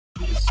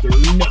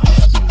Welcome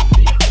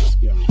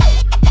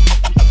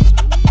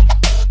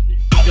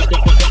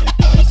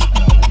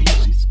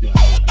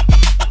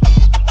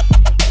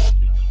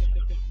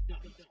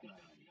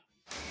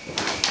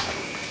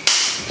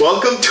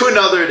to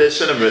another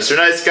edition of Mr.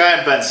 Nice Guy.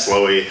 I'm Ben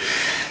Slowey,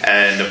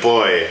 and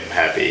boy, I'm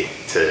happy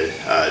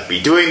to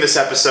be doing this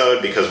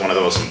episode because one of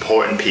the most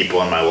important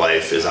people in my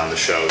life is on the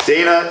show.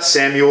 Dana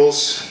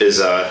Samuels is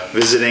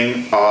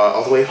visiting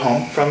all the way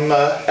home from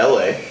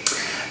LA,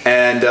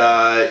 and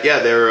yeah,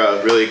 they're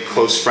a really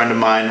close friend of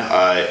mine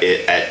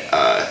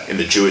in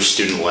the Jewish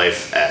student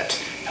life at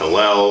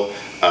Hillel.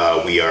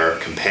 We are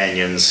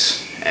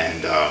companions,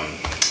 and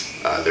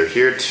they're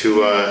here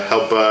to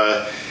help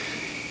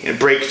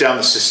break down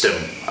the system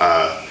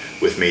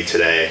with me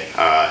today.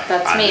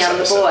 That's me. I'm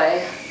the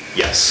boy.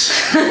 Yes.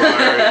 You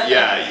are,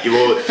 yeah. You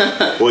will.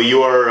 Well,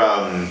 you are.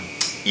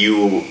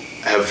 You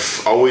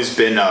have always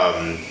been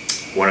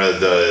one of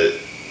the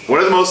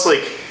most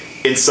like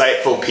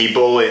insightful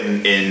people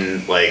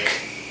in like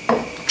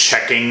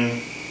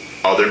checking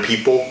other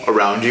people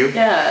around you.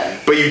 Yeah.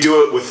 But you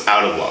do it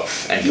without a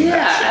love and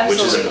compassion, which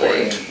is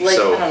important. Like,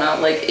 so, I don't know,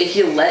 like if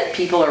you let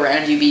people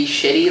around you be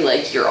shitty,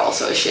 like you're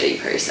also a shitty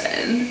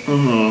person.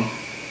 Mm-hmm.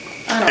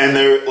 And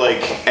they're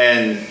like,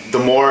 and the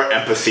more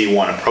empathy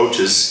one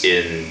approaches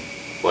in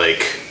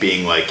like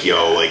being like,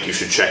 yo, like you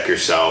should check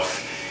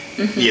yourself,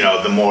 you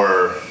know, the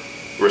more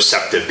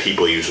receptive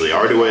people usually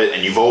are to it,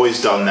 and you've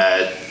always done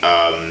that.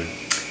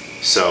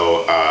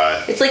 So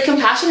it's like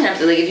compassion and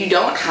empathy. Like if you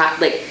don't have,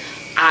 like,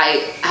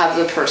 I have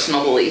the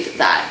personal belief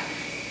that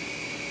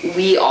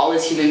we all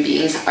as human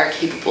beings are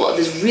capable of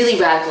this really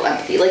radical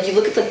empathy. Like you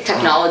look at the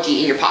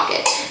technology in your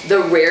pocket, the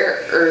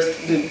rare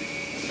earth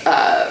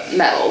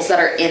metals that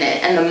are in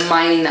it, and the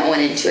mining that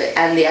went into it,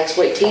 and the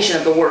exploitation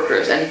of the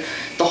workers, and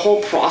the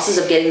whole process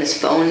of getting this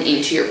phone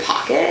into your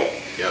pocket,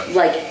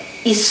 like,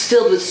 is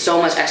filled with so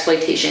much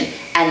exploitation,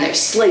 and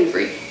there's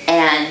slavery.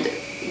 And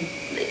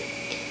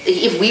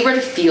if we were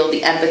to feel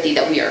the empathy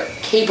that we are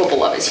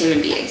capable of as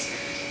human beings,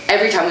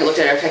 every time we looked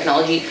at our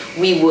technology,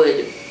 we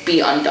would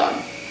be undone.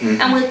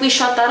 Mm-hmm. And like we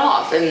shut that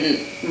off, and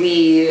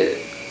we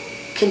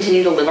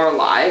continue to live our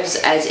lives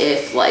as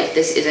if like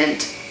this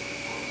isn't,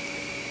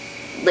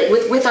 like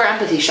with our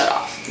empathy shut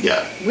off.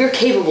 Yeah. We're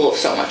capable of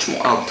so much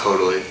more. Oh,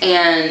 totally.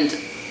 And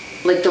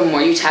like the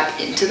more you tap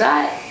into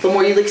that, the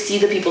more you like see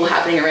the people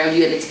happening around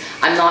you. And it's,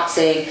 I'm not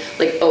saying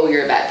like, oh,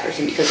 you're a bad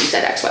person because you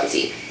said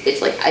XYZ.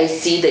 It's like, I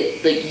see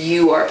that like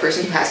you are a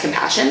person who has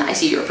compassion. I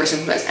see you're a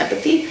person who has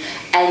empathy,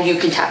 and you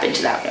can tap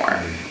into that more.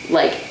 Mm-hmm.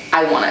 Like,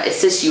 I want to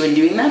assist you in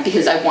doing that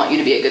because I want you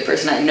to be a good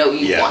person. I know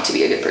you want to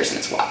be a good person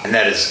as well. And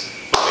that is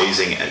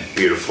amazing and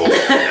beautiful. And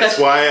that's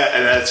why,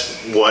 and that's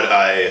what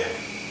I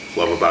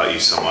love about you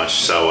so much.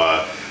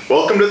 So,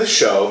 welcome to the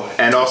show,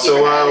 and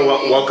also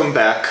welcome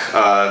back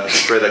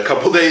for the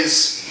couple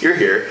days you're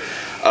here.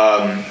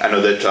 I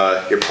know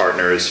that your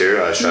partner is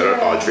here. Shout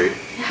out Audrey.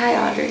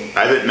 Hi, Audrey.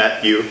 I haven't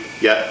met you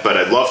yet, but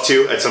I'd love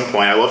to at some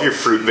point. I love your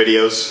fruit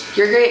videos.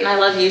 You're great, and I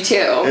love you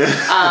too.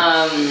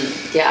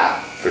 Yeah.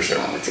 For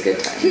sure. It's a good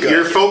time.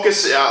 Your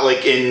focus,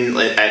 like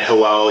at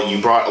Hillel, you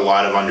brought a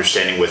lot of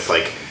understanding with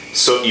like,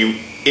 so you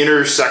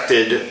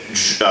intersected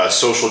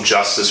social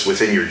justice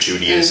within your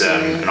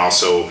Judaism, and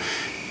also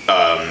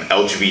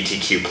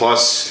LGBTQ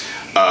plus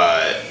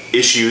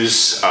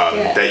issues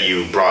that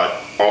you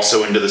brought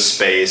also into the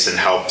space and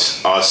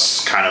helped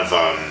us kind of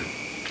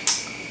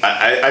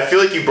I feel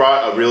like you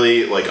brought a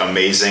really like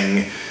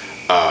amazing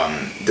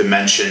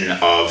dimension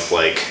of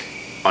like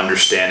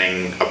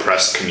understanding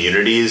oppressed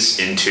communities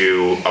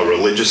into a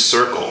religious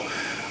circle,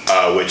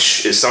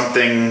 which is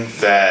something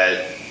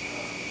that,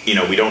 you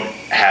know, we don't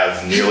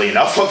have nearly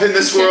enough of in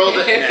this world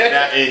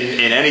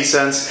in any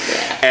sense.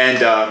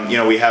 And, you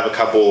know, we have a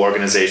couple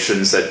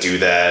organizations that do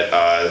that.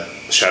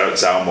 Shout out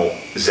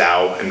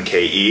Zao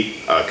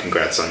MKE.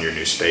 Congrats on your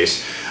new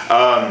space.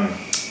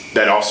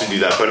 That also do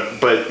that,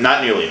 but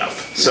not nearly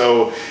enough.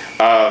 So,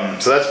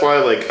 so that's why,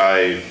 like,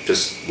 I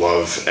just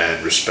love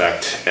and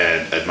respect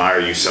and admire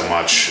you so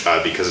much,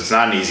 because it's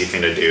not an easy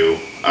thing to do,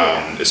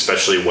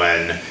 especially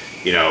when,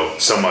 you know,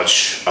 so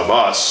much of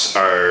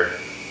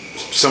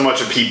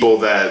people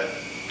that,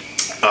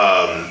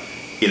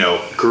 you know,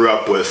 grew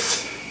up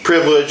with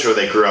privilege, or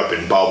they grew up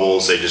in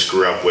bubbles. They just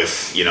grew up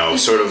with, you know,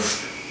 sort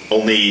of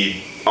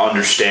only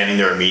understanding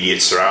their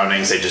immediate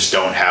surroundings. They just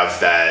don't have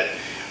that,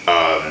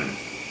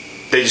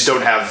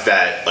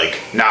 like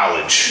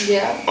knowledge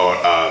or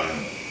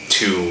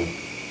to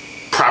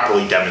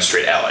properly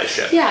demonstrate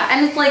allyship. Yeah,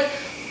 and it's like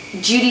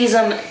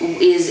Judaism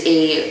is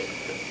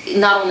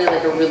not only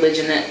like a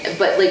religion,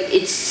 but like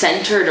it's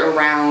centered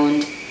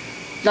around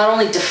not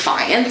only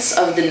defiance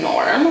of the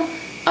norm,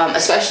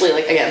 especially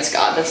like against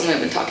God. That's something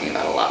I've been talking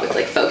about a lot with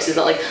like folks, is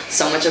that like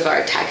so much of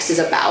our text is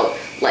about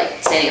like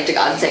standing up to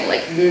God and saying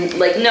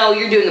like no,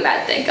 you're doing a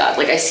bad thing, God.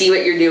 Like I see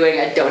what you're doing,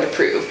 I don't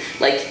approve.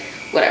 Like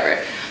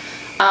whatever.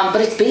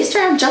 But it's based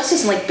around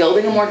justice and like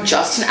building a more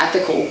just and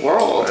ethical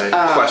world.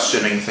 Right.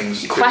 Questioning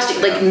things.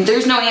 Like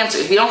there's no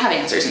answers. We don't have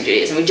answers in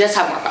Judaism. We just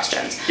have more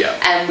questions. Yeah.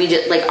 And we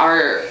just like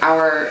our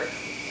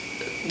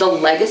the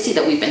legacy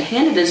that we've been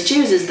handed as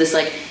Jews is this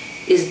like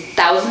is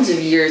thousands of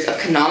years of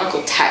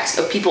canonical text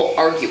of people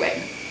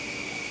arguing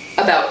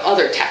about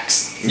other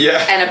texts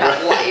and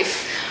about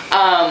life.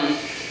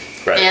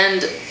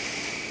 And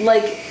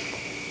like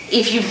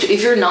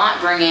if you're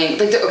not bringing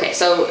like okay,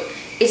 so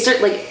it's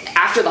like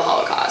after the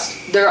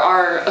Holocaust, there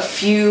are a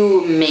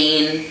few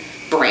main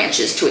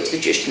branches to which the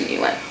Jewish community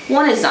went.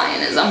 One is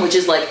Zionism, which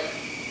is like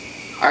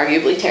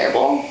arguably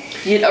terrible,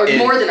 or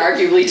more than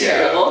arguably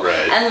terrible,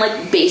 and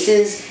like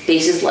bases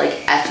like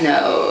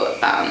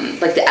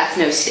like the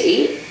ethno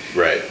state.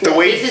 Right. The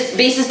way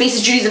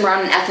bases Judaism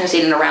around an ethno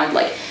state and around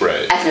like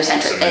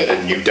ethnocentric.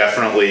 And you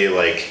definitely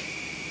like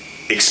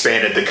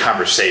expanded the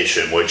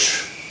conversation,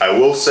 which I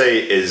will say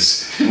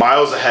is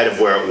miles ahead of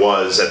where it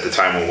was at the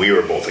time when we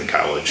were both in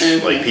college.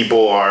 Like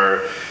people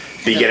are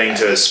beginning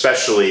to,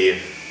 especially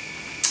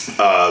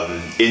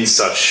in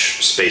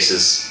such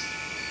spaces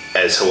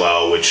as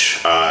Hillel,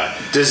 which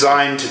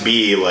designed to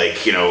be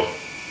like, you know,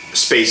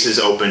 spaces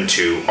open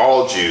to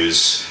all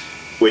Jews,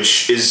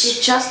 which is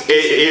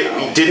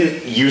it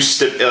didn't used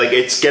to, like,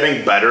 it's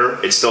getting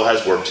better. It still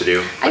has work to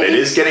do, but it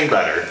is getting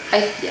better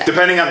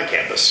depending on the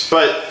campus.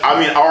 But I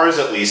mean, ours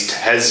at least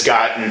has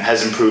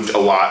improved a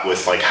lot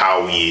with like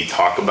how we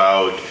talk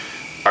about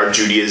our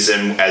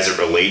Judaism as it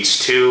relates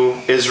to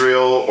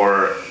Israel,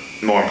 or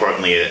more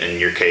importantly in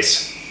your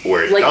case,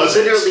 where it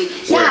doesn't. Literally,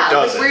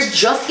 where it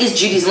just is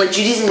Judaism. Like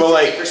Judaism is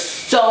like for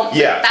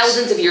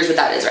thousands of years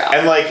without Israel.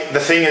 And like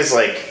the thing is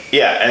like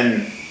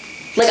and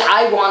like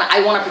I want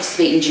to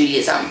participate in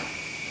Judaism.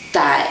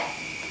 That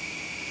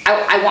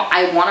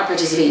I want to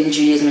participate in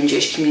Judaism and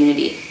Jewish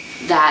community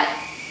that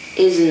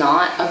is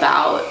not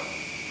about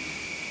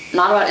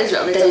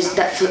Israel.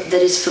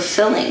 That is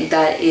fulfilling.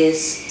 That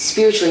is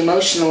spiritually,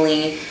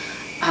 emotionally,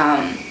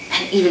 and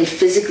even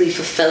physically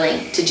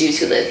fulfilling to Jews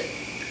who live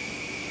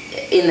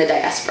in the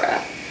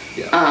diaspora.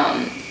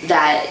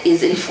 That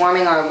is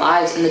informing our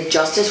lives and the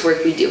justice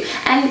work we do,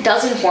 and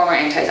does inform our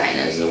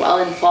anti-Zionism as well.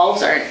 It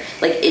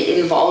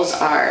involves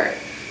our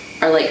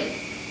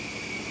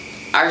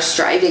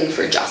striving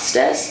for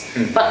justice,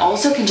 but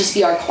also can just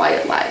be our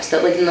quiet lives.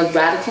 That like in the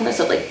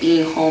radicalness of like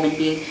being home and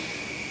being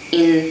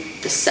in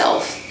the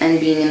self and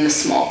being in the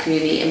small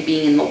community and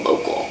being in the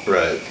local.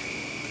 Right.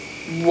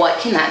 What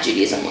can that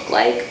Judaism look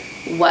like?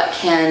 What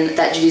can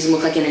that Judaism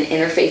look like in an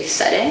interfaith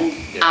setting?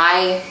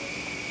 Yeah.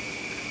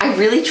 I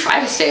really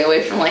try to stay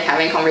away from like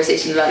having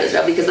conversations about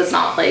Israel because it's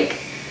not like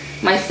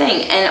my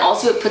thing, and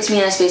also it puts me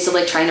in a space of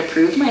like trying to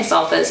prove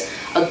myself as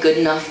a good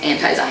enough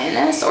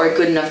anti-Zionist or a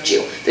good enough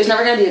Jew. There's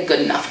never going to be a good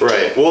enough Jew.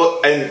 Right. Well,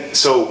 and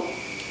so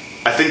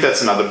I think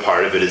that's another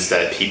part of it is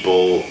that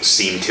people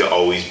seem to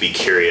always be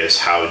curious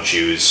how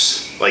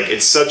Jews, like,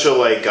 it's such a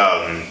like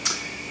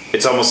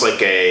it's almost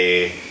like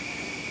a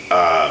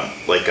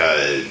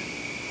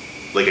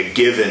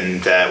given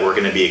that we're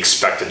going to be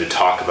expected to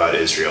talk about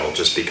Israel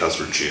just because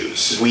we're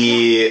Jews.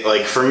 We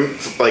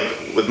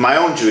with my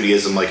own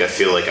Judaism, like I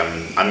feel like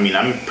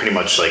I'm pretty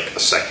much like a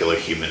secular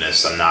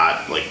humanist. I'm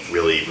not like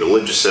really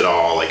religious at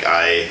all. Like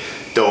I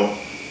don't,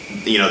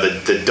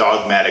 the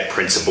dogmatic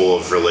principle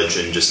of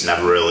religion just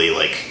never really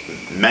like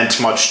meant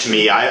much to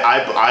me.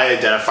 I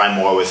identify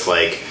more with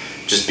like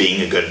just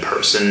being a good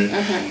person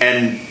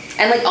and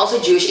like also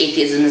Jewish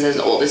atheism is as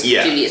old as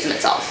Judaism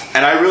itself.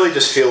 And I really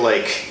just feel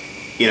like,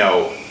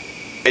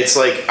 it's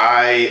like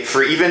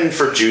for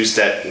Jews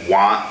that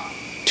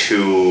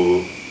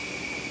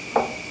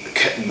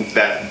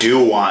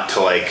do want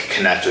to like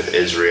connect with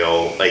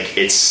Israel, like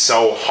it's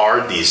so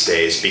hard these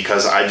days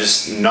because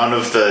none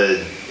of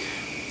the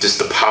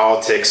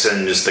politics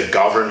and just the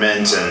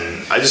government,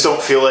 and I just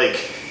don't feel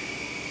like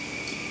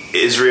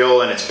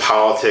Israel and its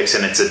politics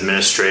and its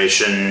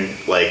administration,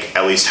 like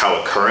at least how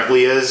it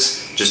currently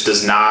is, just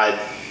does not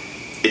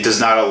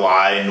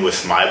align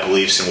with my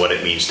beliefs and what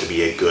it means to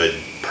be a good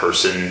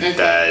person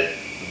that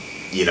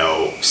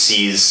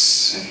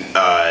sees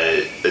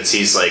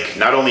like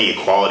not only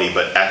equality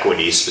but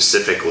equity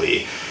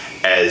specifically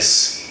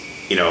as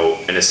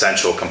an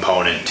essential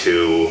component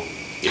to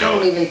I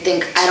don't even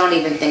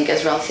think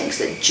Israel thinks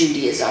that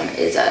Judaism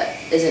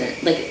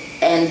isn't like,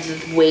 and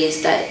the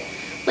ways that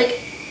like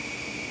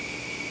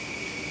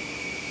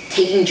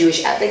taking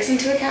Jewish ethics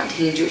into account,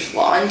 taking Jewish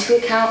law into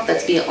account,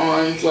 that's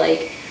beyond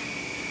like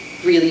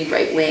really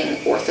right-wing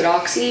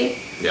orthodoxy.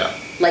 Yeah.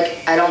 Like,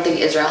 I don't think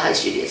Israel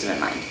has Judaism in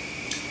mind.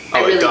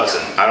 It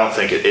doesn't. Don't. I don't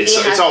think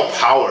it's all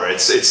power.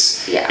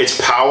 It's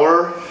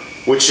power,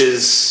 which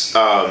is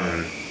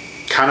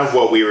kind of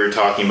what we were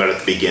talking about at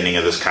the beginning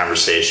of this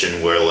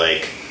conversation, where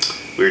like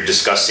we were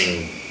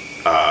discussing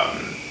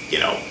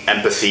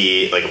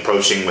empathy, like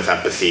approaching with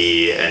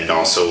empathy, and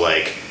also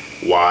like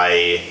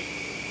why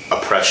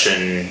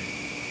oppression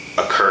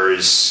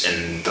occurs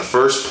in the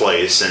first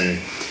place. And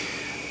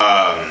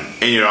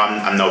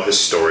I'm no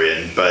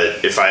historian,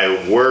 but if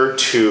I were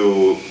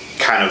to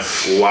kind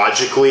of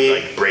logically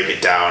like break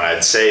it down,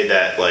 I'd say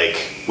that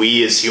like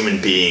we as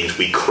human beings,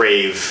 we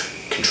crave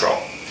control.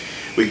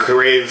 We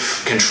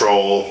crave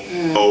control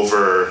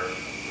over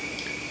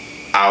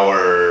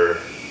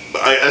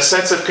a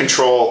sense of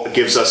control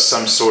gives us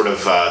some sort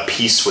of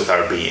peace with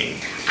our being.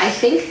 I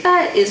think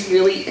that is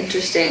really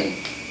interesting.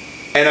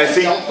 And I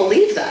think, don't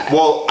believe that.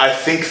 Well, I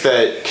think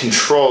that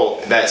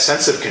control, that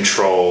sense of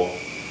control,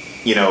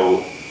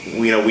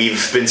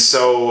 we've been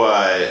so.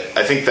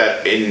 I think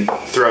that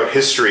throughout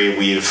history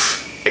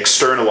we've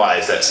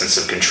externalized that sense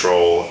of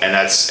control, and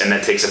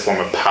that takes a form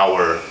of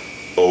power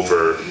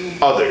over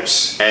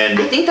others. And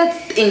I think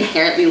that's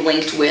inherently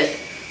linked with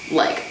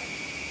like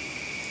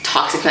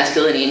toxic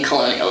masculinity and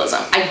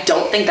colonialism. I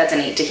don't think that's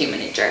innate to human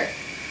nature.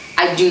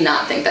 I do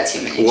not think that's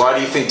human nature. Why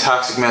do you think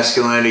toxic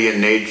masculinity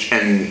and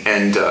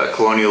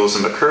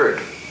colonialism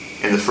occurred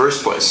in the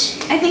first place?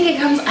 I think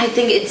it's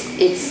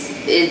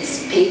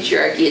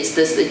patriarchy.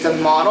 It's a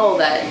model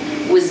that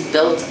was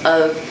built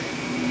of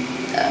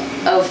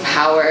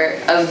power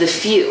of the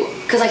few.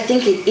 Because I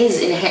think it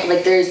is inherent.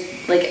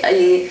 Like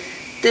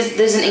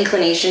there's an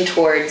inclination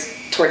towards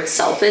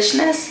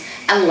selfishness,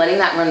 and letting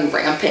that run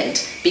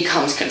rampant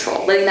becomes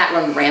control. Letting that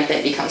run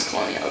rampant becomes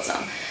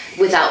colonialism.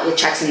 With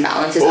checks and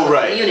balances of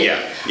a community.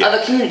 Of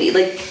a community.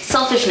 Like,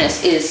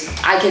 selfishness is,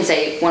 I can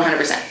say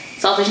 100%.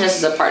 Selfishness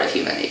is a part of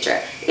human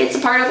nature. It's a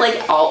part of,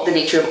 like, the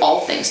nature of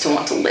all things to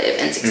want to live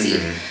and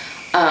succeed.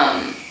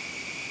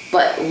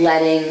 But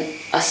letting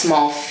a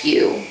small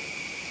few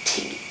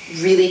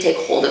really take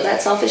hold of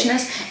that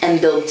selfishness and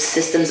build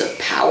systems of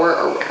power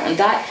around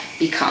that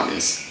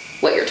becomes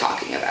what you're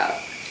talking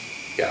about.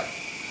 Yeah.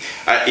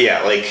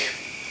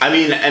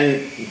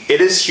 And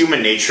it is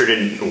human nature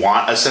to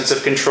want a sense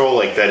of control.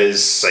 Like, that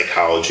is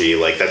psychology.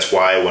 Like, that's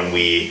why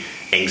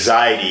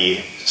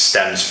anxiety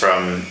stems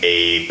from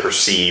a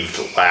perceived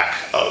lack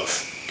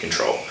of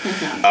control.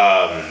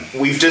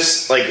 We've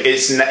just,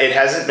 it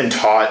hasn't been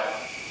taught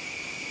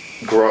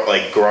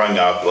growing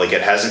up. Like,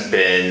 it hasn't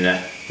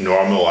been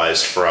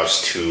normalized for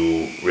us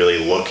to really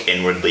look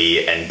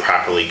inwardly and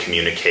properly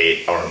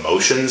communicate our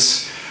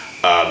emotions.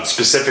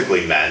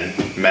 Specifically men.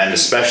 Men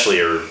especially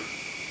are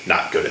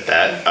not good at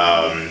that.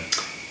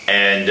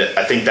 And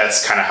I think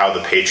that's kind of how the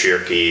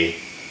patriarchy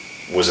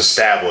was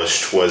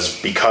established, was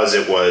because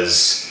it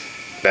was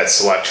that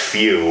select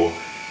few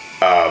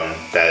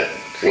that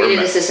created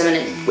a system, and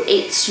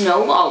it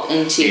snowballed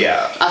into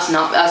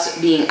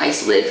us being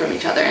isolated from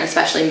each other, and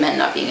especially men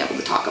not being able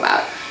to talk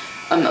about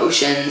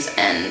emotions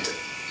and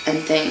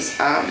things.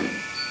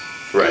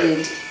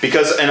 Right.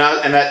 Because and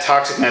that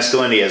toxic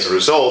masculinity as a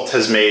result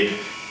has made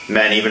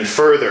men even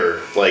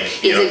further, it's like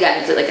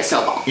a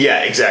snowball.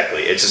 Yeah,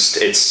 exactly. It's just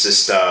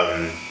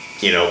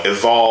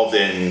evolved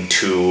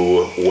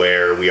into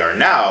where we are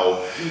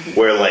now,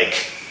 where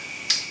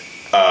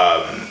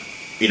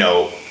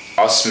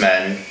us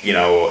men,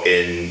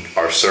 in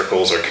our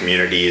circles, our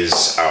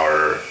communities,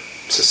 our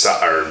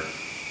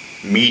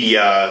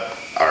media,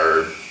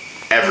 our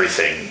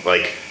everything,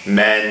 like,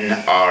 men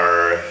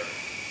are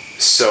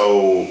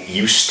so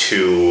used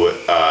to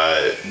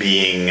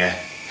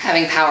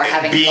having power,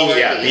 authority.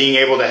 Being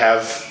able to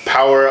have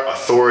power,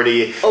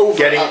 authority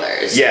over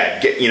others.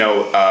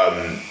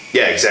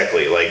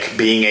 Exactly. Like,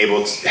 being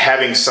able to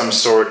having some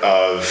sort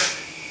of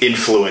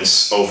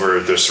influence over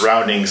their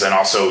surroundings, and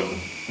also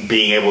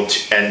being able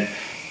to and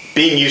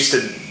being used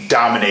to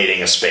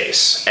dominating a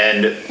space.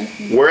 And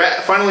we're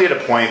finally at a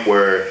point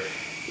where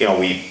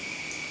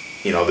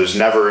there's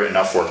never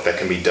enough work that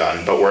can be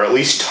done, but we're at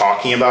least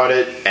talking about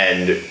it,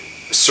 and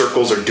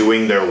circles are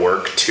doing their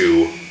work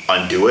to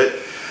undo it.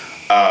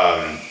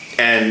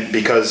 And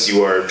because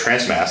you are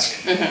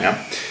transmasc,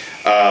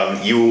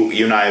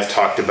 you and I have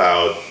talked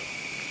about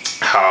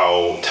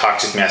how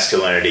toxic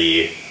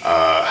masculinity,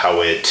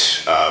 how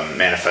it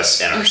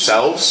manifests in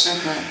ourselves,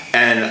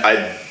 and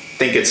I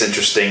think it's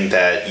interesting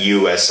that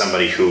you, as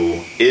somebody who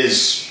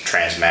is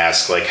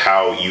transmasc, like,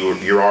 how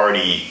you're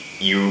already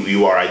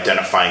you are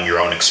identifying your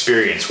own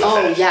experience with it.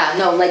 Oh yeah,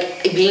 no,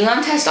 like, being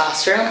on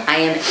testosterone, I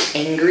am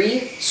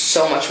angry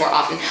so much more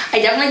often.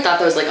 I definitely thought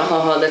that was like,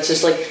 that's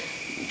just like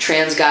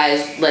trans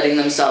guys letting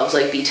themselves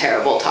be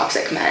terrible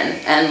toxic men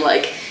and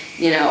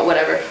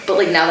whatever.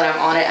 But now that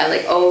I'm on it, I'm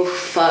like, oh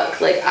fuck,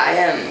 I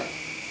am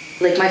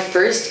my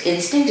first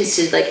instinct is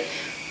to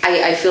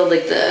I feel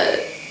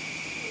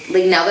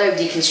now that I've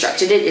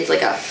deconstructed it, it's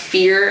like a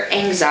fear,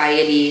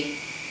 anxiety,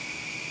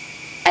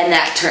 and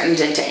that turns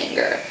into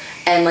anger.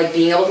 And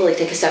being able to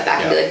take a step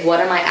back and be what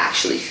am I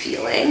actually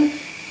feeling?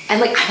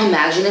 And I'm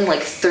imagining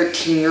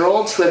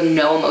 13-year-olds who have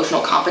no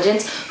emotional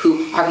competence,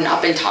 who have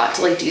not been taught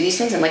to do these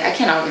things. And I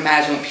cannot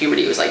imagine what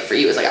puberty was like for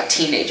you as a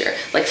teenager.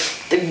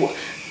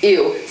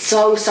 Ew,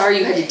 so sorry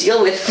you had to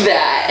deal with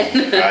that.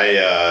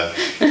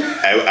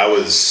 I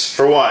was,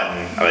 for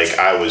one,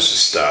 I was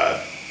just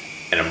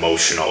an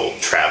emotional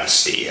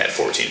travesty at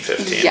 14,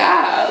 15.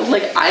 Yeah,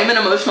 I'm an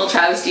emotional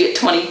travesty at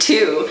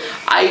 22.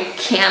 I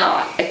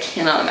cannot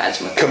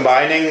imagine what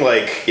combining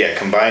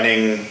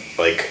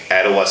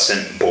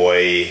adolescent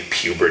boy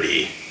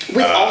puberty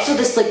with also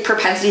this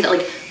propensity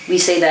that we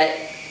say that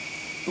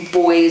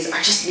boys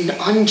are just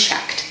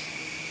unchecked,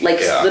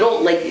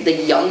 little the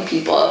young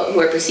people who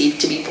are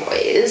perceived to be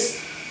boys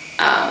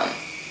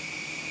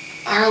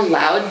are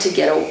allowed to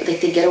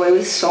they get away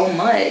with so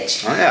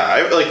much. Oh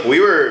yeah, we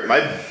were my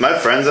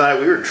friends and I,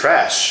 we were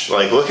trash.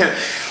 Like looking,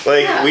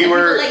 like Yeah, we and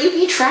were. people let you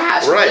be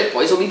trash. Right. Like,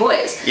 boys will be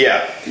boys.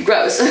 Yeah.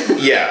 Gross.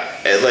 Yeah,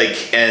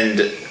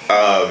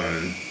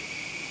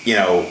 you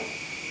know,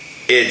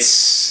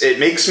 it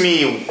makes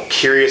me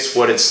curious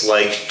what it's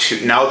like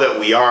to, now that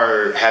we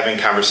are having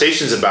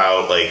conversations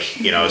about, like,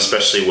 you know,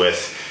 especially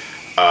with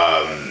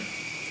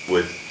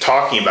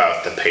talking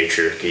about the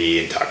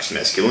patriarchy and toxic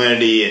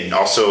masculinity, and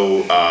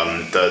also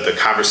the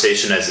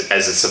conversation as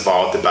it's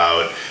evolved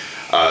about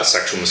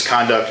sexual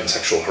misconduct and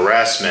sexual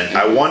harassment. Mm-hmm.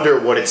 I wonder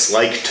what it's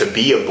like to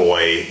be a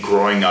boy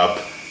growing up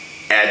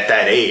at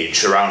that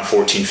age, around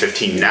 14,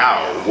 15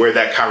 now, where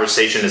that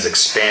conversation has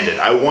expanded.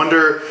 I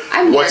wonder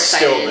what's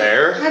still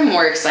there. I'm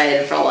more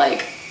excited for,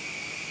 like,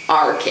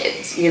 our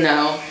kids, you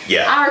know?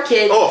 Yeah. Our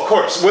kids. Oh, of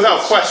course,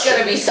 without question.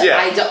 It's gonna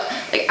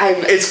be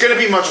it's gonna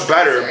be much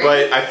better,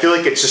 but I feel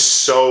like it's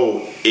just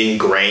so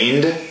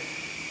ingrained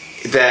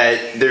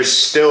that there's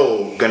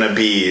still gonna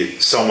be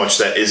so much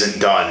that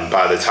isn't done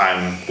by the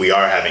time we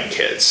are having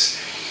kids.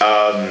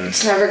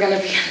 It's never gonna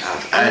be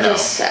enough. I'm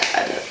just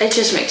sad. It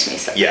just makes me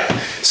sad. Yeah.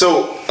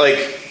 So,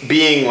 like,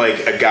 being,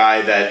 like, a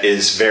guy that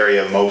is very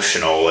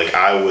emotional, like,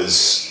 I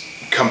was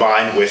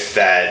combined with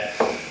that,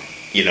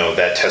 you know,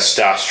 that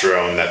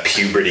testosterone, that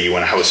puberty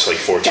when I was, like,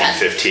 14,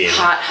 15.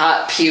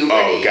 Hot puberty.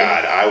 Oh,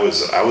 God. I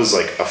was,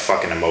 like, a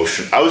fucking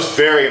emotion. I was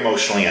very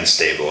emotionally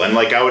unstable. And,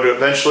 like, I would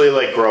eventually,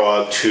 like, grow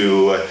up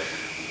to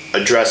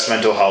address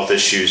mental health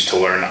issues, to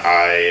learn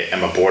I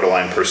am a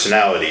borderline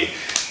personality.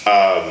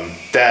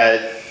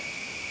 That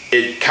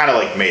it kind of,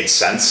 like, made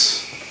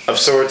sense of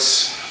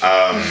sorts.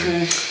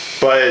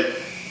 But,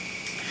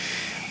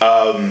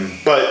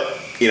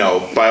 you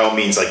know, by all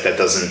means, like, that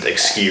doesn't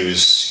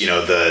excuse, you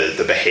know,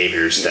 the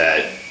behaviors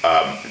that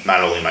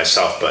not only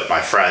myself, but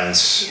my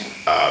friends,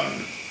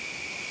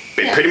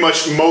 pretty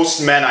much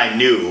most men I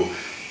knew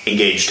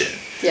engaged in.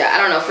 Yeah, I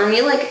don't know. For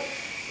me, like,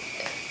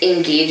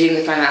 engaging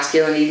with my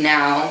masculinity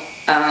now,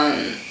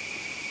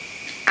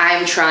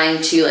 I'm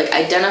trying to, like,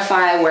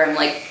 identify where I'm,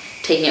 like,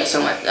 taking up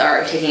so much,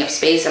 or taking up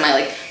space. Am I,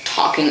 like,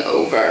 talking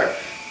over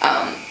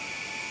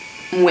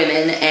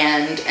women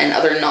and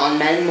other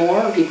non-men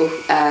more, or people?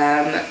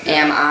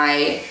 Am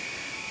I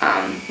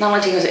not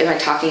only taking up space, am I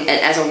talking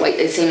as a white,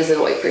 the same as a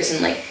white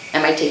person? Like,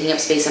 am I taking up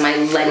space? Am I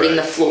lending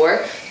the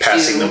floor?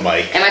 Passing the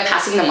mic. Am I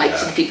passing the mic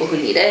to the people who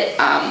need it?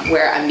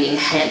 Where I'm being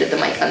handed the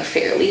mic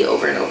unfairly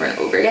over and over and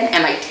over again?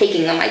 Am I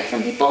taking the mic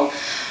from people?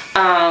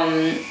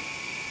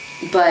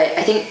 But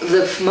I think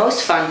the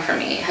most fun for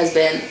me has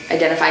been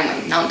identifying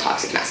my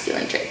non-toxic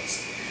masculine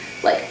traits.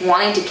 Like,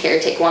 wanting to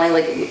caretake, wanting,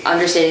 like,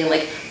 understanding,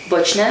 like,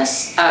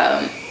 butchness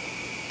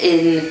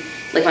in,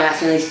 like, my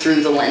masculinity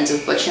through the lens of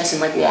butchness,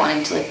 and, like,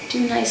 wanting to, like, do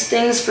nice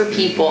things for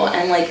people,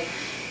 and, like,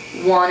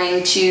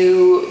 wanting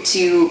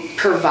to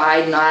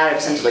provide, not out of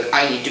a sense of, like,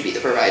 I need to be the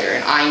provider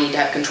and I need to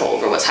have control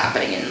over what's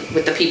happening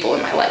with the people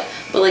in my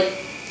life, but, like,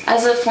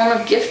 as a form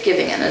of gift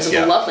giving and as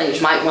a love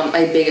language.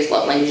 My biggest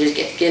love language is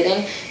gift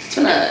giving. It's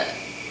been an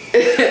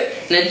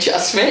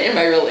adjustment in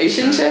my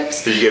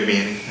relationships. Did you give me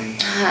anything?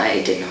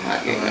 I did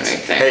not give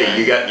anything. Hey,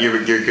 you got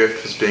your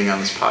gift was being on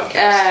this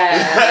podcast.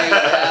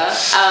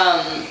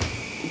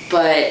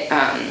 But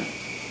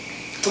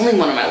it's only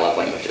one of my love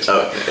languages.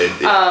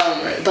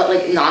 Right. But,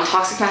 like,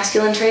 non-toxic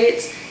masculine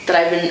traits that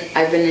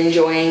I've been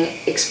enjoying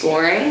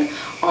exploring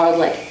are,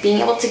 like,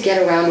 being able to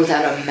get around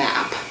without a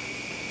map.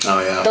 Oh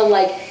yeah.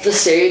 The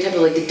stereotype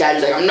of, like, the dad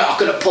is like, I'm not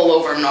gonna pull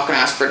over, I'm not gonna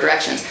ask for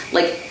directions.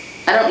 Like,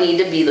 I don't need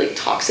to be, like,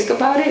 toxic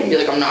about it and be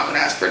like, I'm not gonna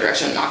ask for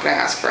directions, I'm not gonna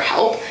ask for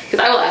help, because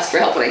I will ask for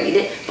help when I need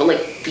it. But,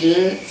 like,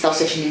 being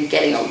self-sufficient and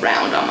getting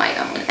around on my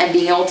own and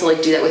being able to,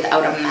 like, do that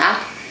without a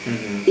map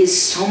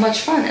is so much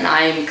fun. And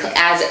I'm,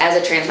 as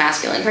a trans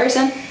masculine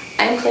person,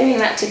 I'm claiming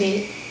that to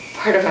be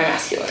part of my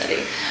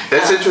masculinity.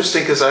 That's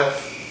interesting, because I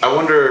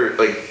wonder,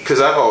 like, because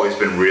I've always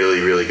been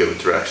really, really good with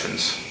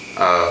directions.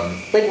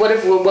 Like,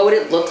 what would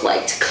it look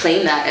like to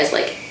claim that as,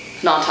 like,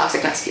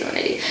 non-toxic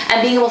masculinity,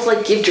 and being able to,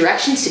 like, give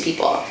directions to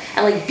people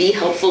and, like, be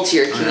helpful to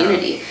your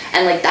community,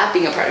 and, like, that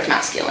being a part of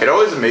masculinity. It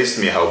always amazed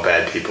me how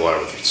bad people are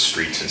with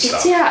streets and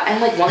stuff.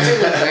 And, like, once I,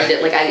 like, learned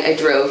it, like, I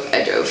drove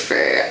for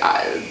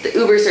the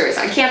Uber service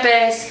on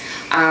campus.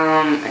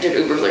 I did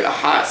Uber for, like, a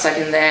hot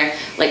second there.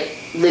 Like,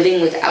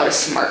 living without a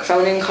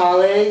smartphone in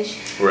college.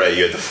 Right,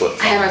 you had the flip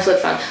phone. I had my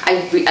flip phone.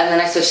 And then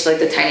I switched to, like,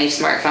 the tiny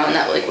smartphone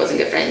that, like, wasn't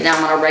good for anything. Now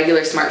I'm on a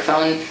regular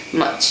smartphone,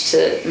 much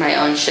to my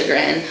own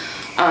chagrin.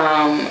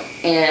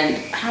 And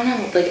I don't know,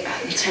 like,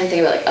 I'm trying to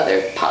think about, like,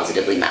 other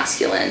positively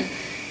masculine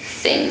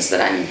things that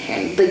I'm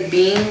hearing. Like,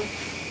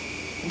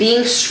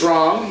 being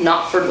strong,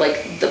 not for,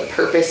 like, the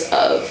purpose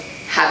of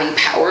having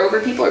power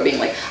over people, or being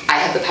like, I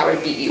have the power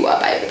to beat you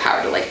up, I have the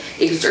power to, like,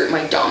 exert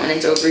my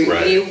dominance over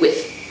you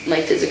with my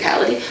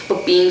physicality,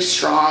 but being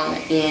strong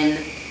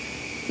in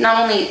not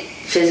only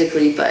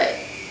physically but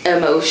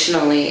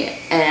emotionally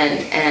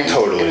and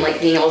totally. And, like,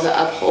 being able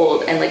to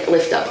uphold and, like,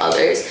 lift up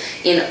others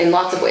in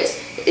lots of ways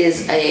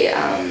is a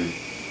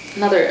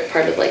another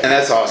part of, like, and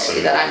that's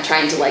awesome that I'm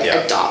trying to, like,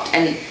 adopt.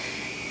 And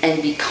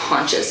and be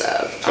conscious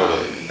of.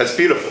 Totally. That's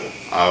beautiful.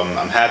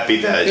 I'm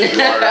happy that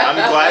you are.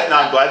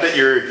 I'm glad that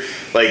you're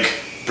like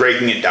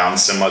breaking it down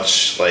so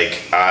much.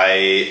 Like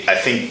I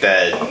think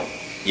that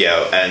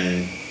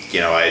and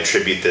I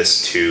attribute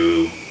this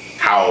to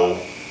how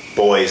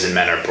boys and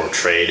men are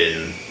portrayed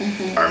in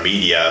our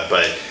media.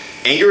 But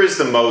anger is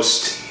the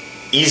most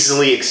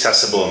easily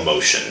accessible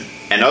emotion,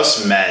 and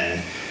us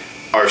men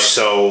are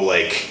so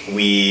like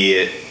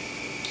we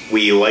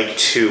like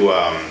to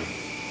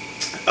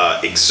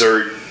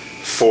exert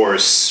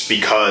force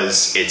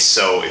because it's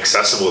so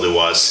accessible to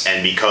us,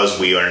 and because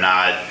we are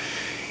not,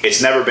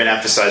 it's never been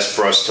emphasized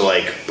for us to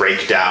like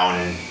break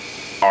down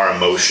our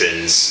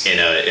emotions in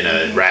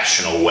a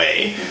rational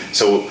way.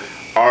 So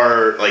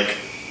our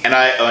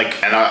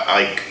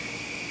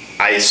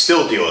I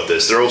still deal with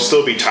this. There will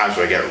still be times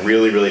where I get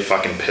really, really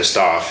fucking pissed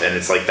off, and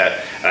it's like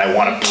that, and I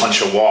want to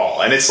punch a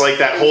wall. And it's like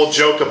that whole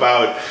joke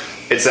about,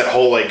 it's that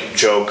whole like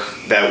joke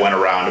that went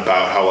around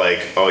about how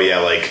like, oh yeah,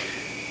 like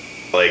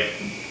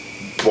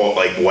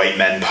white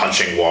men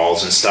punching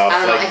walls and stuff. I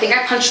don't know. Like, I think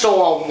I punched a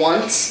wall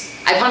once.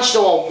 I punched a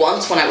wall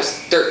once when I was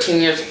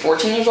 14 years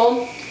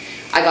old.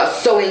 I got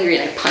so angry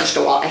and I punched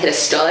a wall. I hit a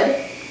stud.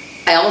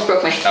 I almost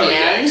broke my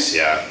hand. Yikes,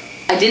 yeah.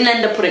 I didn't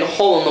end up putting a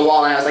hole in the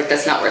wall, and I was like,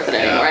 that's not worth it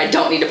anymore. I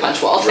don't need to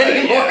punch walls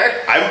anymore.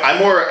 Yeah.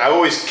 I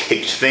always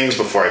kicked things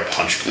before I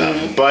punched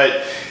them.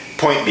 But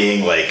point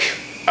being, like,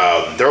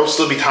 there will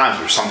still be times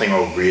where something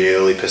will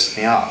really piss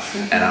me off,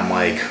 and I'm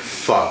like,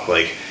 fuck,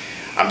 like,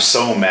 I'm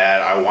so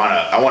mad. I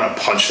wanna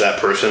punch that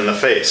person in the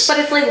face. But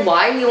it's like,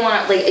 why do you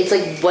want to, like, it's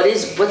like,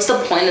 what's the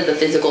point of the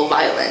physical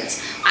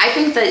violence? I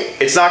think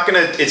that it's not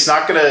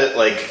gonna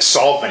like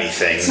solve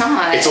anything. It's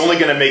not. It's only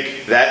gonna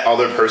make that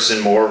other person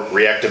more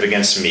reactive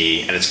against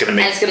me, and it's gonna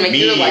make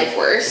your life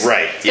worse.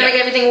 Right. It's gonna make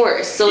everything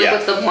worse. So like,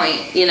 what's the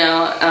point?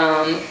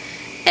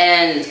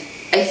 And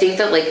I think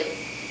that like,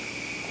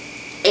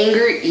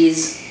 anger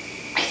is,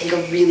 I think,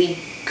 a really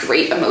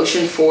great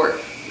emotion for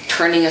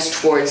turning us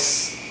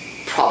towards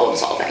problem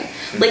solving.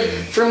 Like,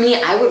 for me,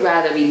 I would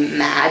rather be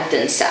mad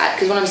than sad,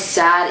 because when I'm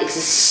sad, it's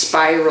a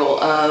spiral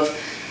of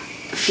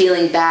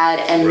feeling bad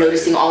and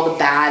noticing all the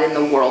bad in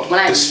the world. When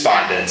I'm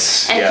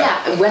despondence.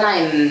 And when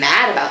I'm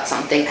mad about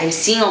something, I'm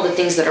seeing all the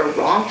things that are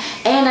wrong,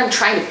 and I'm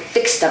trying to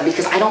fix them,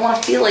 because I don't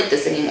want to feel like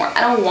this anymore.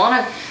 I don't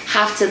want to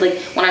have to, like,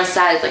 when I'm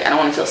sad, it's like, I don't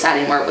want to feel sad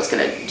anymore. What's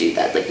going to do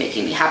that? Like,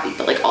 making me happy.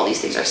 But like, all these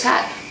things are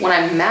sad. When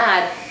I'm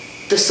mad,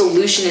 the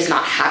solution is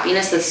not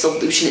happiness. The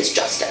solution is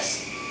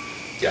justice.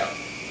 Yeah.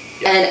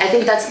 And I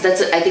think that's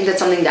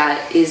something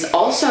that is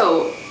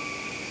also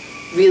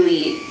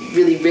really,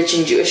 really rich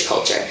in Jewish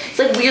culture. It's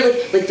like weird,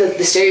 like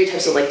the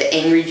stereotypes of like the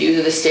angry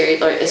Jews,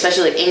 or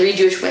especially like angry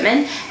Jewish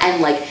women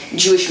and like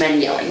Jewish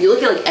men yelling. You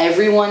look at like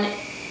everyone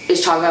is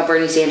talking about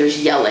Bernie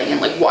Sanders yelling,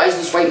 and like, why is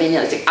this white man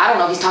yelling? It's like, I don't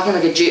know, he's talking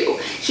like a Jew.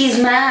 He's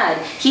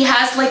mad. He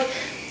has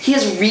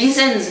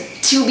reasons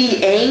to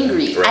be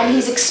angry, and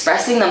he's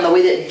expressing them the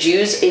way that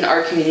Jews in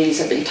our communities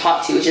have been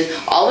taught to, which is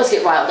all of us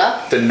get riled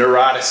up. The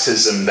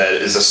neuroticism that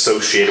is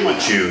associated with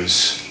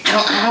Jews.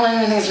 I don't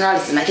even think it's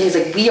neuroticism. I think it's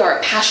like, we are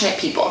a passionate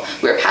people.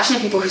 We're a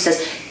passionate people who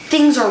says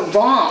things are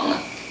wrong.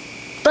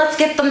 Let's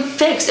get them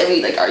fixed. And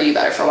we like argue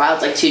about it for a while.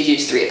 It's like 2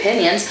 Jews, 3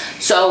 opinions.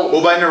 So,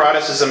 well, by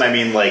neuroticism I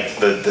mean like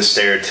the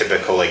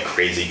stereotypical like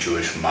crazy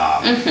Jewish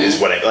mom is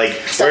what I like.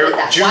 Where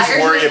Jews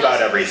worry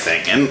about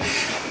everything, and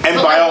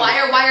but by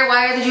like,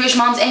 why are the Jewish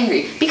moms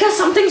angry? Because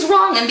something's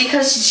wrong, and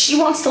because she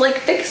wants to like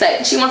fix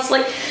it. She wants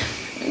her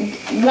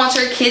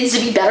kids to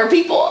be better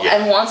people,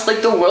 and wants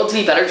like the world to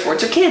be better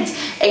towards her kids,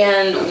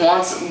 and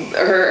wants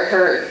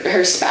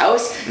her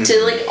spouse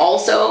to like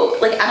also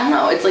like, I don't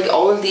know, it's like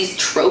all of these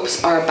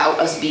tropes are about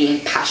us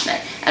being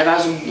passionate and about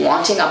us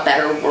wanting a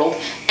better world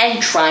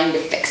and trying to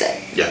fix it.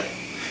 Yeah,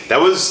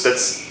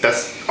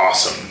 that's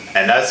awesome,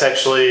 and that's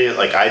actually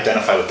like, I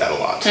identify with that a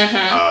lot.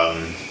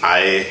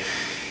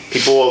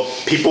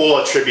 People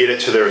attribute it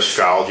to their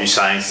astrology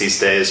signs these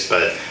days,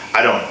 but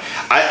I don't.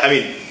 I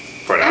mean,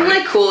 I'm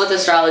like cool with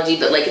astrology,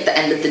 but like at the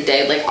end of the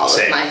day, like all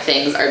of my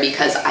things are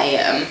because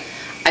I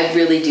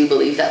really do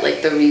believe that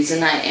like the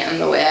reason I am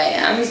the way I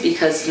am is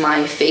because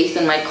my faith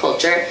and my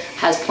culture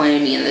has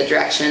pointed me in the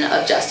direction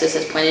of justice,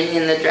 has pointed me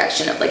in the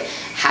direction of like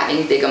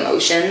having big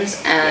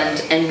emotions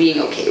and being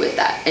okay with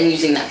that and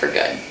using that for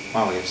good.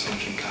 Wow, we have so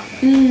much in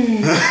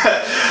common.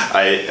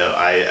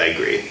 I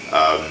agree.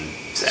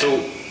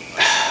 So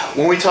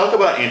when we talk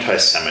about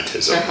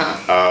anti-Semitism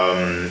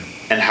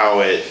and how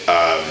it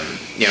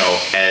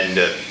and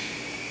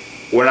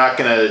we're not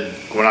gonna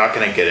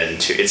get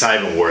into, it's not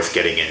even worth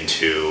getting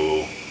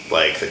into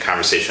like the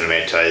conversation of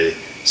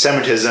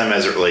anti-Semitism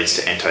as it relates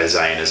to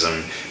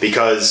anti-Zionism,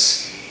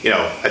 because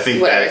I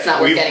think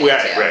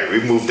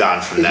we've moved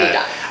on from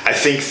that. I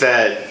think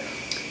that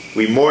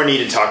we more need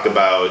to talk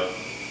about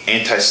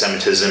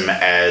anti-Semitism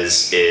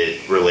as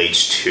it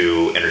relates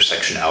to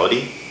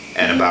intersectionality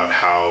and about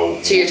how.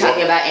 So you're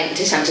talking about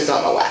anti-Semitism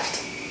on the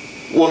left?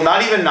 Well,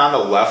 not even on the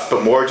left,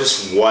 but more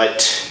just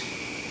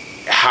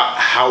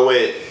how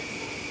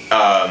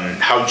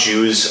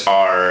Jews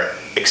are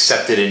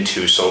accepted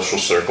into social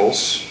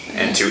circles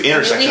and to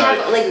intersect. We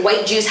have, like,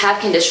 white Jews have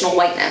conditional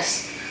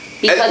whiteness.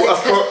 Because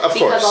Of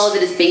course. all of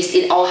it is based,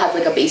 it all has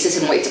like a basis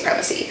in white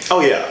supremacy.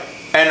 Oh yeah.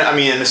 And I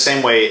mean, in the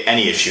same way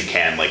any issue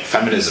can, like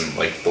feminism,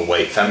 like the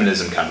white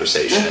feminism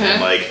conversation,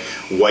 and like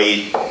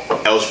white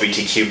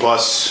LGBTQ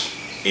plus,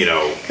 you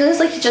know. Because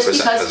like just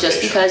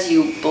because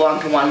you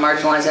belong to one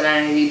marginalized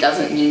identity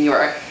doesn't mean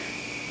you're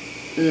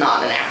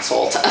not an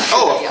asshole to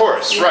everybody of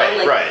course, else, right,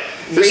 like, right.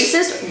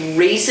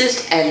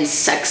 Racist and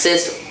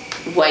sexist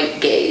white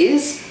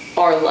gays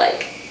are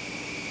like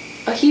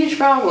a huge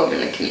problem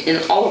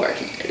in all of our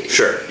communities.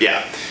 Sure,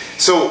 yeah.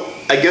 So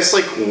I guess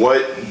like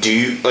what do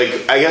you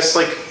like? I guess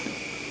like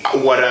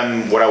what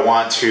I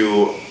want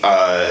to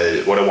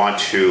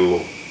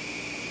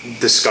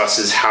discuss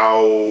is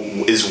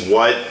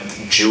what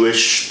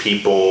Jewish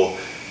people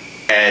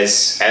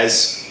as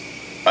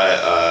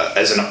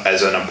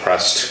an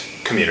oppressed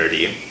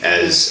community,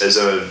 as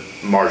a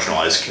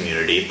marginalized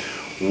community,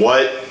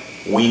 what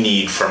we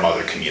need from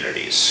other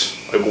communities,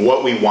 like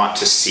what we want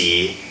to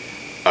see,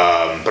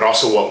 but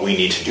also what we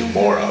need to do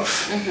more of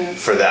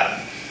for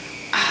them.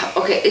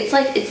 Okay, it's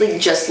like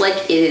just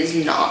like it's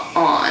not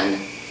on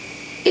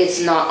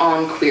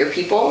queer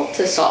people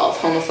to solve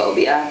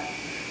homophobia.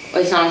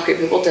 It's not on queer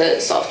people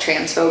to solve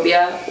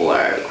transphobia or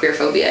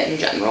queerphobia in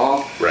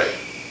general. Right.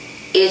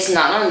 It's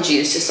not on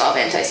Jews to solve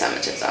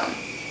anti-Semitism.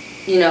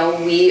 You know,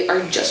 we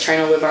are just trying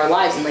to live our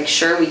lives, and like,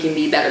 sure, we can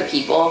be better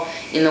people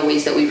in the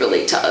ways that we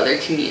relate to other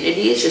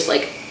communities, just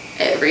like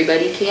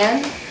everybody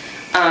can.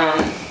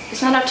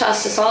 It's not up to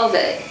us to solve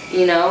it,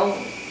 you know?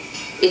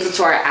 It's up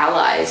to our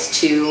allies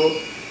to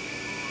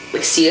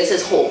like see us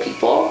as whole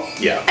people,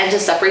 yeah, and to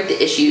separate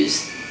the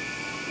issues,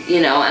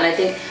 you know. And I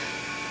think,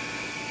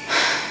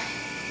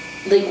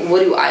 like, what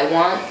do I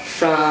want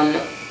from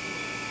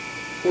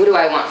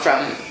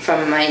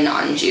my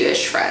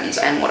non-Jewish friends,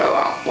 and what do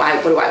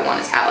I want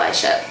as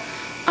allyship?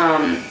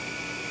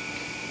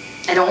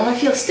 I don't want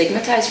to feel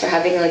stigmatized for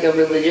having like a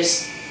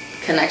religious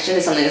connection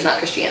to something that's not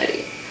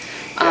Christianity,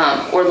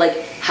 or like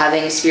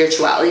having a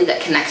spirituality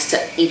that connects to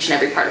each and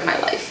every part of my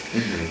life.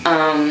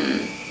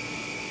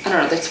 I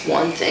don't know, that's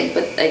one thing,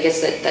 but I guess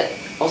that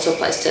also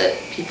applies to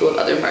people of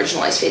other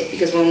marginalized faith,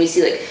 because when we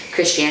see like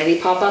Christianity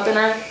pop up in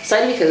our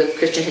society because of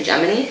Christian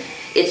hegemony,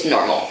 it's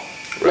normal.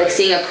 Right. Like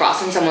seeing a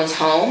cross in someone's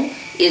home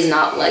is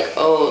not like,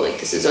 oh, like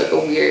this is like a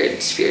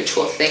weird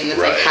spiritual thing that's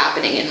like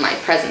happening in my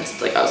presence.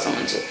 It's like, oh,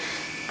 someone's,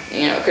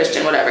 you know, a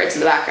Christian, whatever, it's in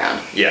the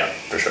background. Yeah,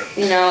 for sure.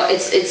 You know,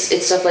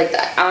 it's stuff like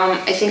that.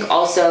 I think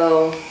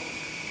also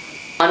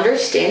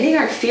understanding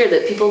our fear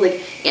that people,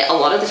 like, a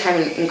lot of the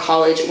time in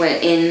college,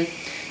 when in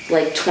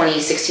like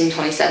 2016,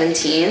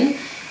 2017,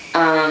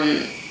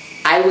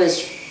 I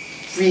was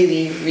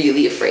really,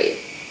 really afraid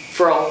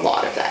for a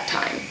lot of that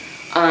time.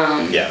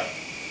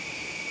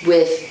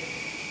 With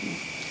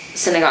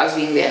synagogues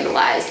being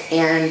vandalized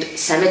and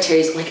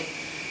cemeteries, like,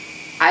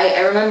 I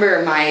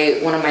remember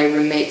one of my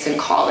roommates in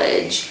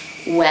college,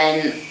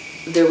 when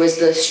there was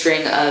the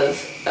string of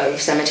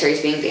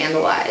cemeteries being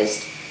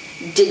vandalized,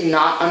 did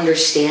not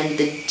understand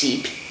the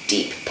deep,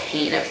 deep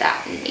pain of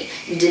that in me.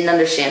 Didn't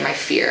understand my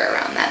fear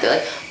around that. They're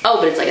like, oh,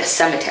 but it's like a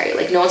cemetery.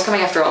 Like, no one's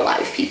coming after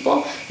alive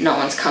people. No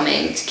one's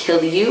coming to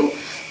kill you.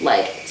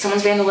 Like,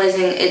 someone's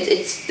vandalizing,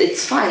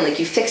 it's fine. Like,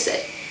 you fix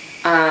it.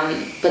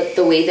 But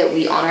the way that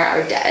we honor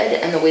our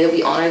dead, and the way that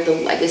we honor the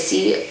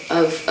legacy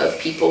of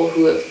people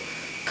who have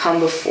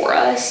come before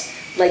us,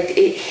 like,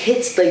 it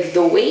hits like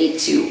the way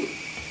to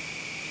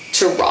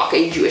rock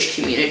a Jewish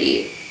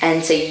community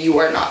and say you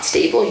are not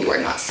stable, you are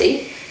not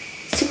safe,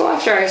 is to go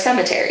after our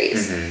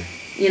cemeteries.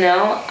 You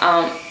know,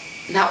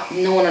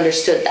 no one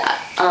understood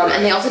that,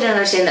 and they also didn't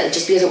understand that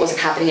just because it wasn't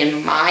happening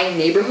in my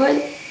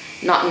neighborhood,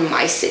 not in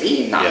my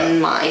city, not in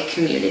my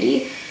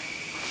community,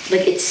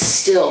 like, it's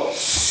still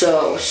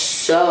so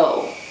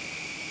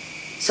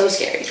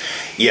scary.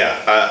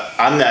 Yeah.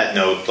 On that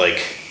note,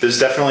 like, there's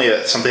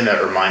definitely something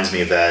that reminds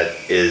me of that,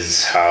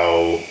 is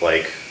how,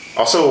 like,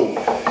 also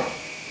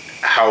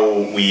how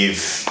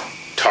we've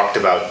talked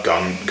about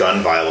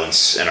gun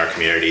violence in our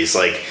communities.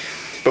 Like,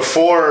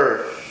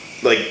 before,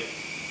 like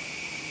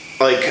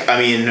I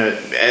mean,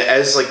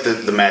 as like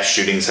the mass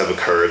shootings have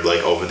occurred,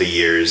 like, over the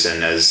years,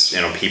 and as, you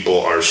know,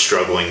 people are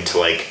struggling to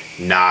like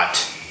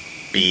not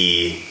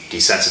be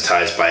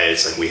desensitized by it,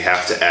 it's like we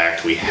have to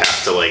act, we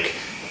have to, like,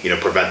 you know,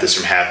 prevent this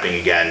from happening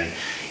again.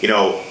 You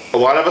know, a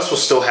lot of us will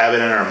still have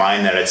it in our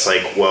mind that it's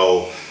like,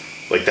 well,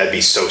 like, that'd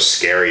be so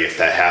scary if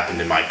that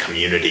happened in my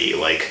community,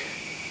 like.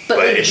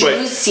 But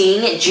Jews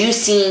seeing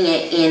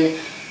it in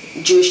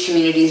Jewish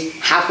communities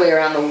halfway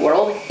around the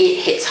world,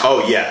 it hits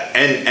home. Oh yeah,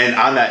 and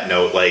on that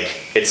note,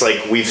 like, it's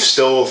like we've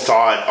still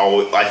thought,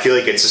 I feel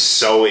like it's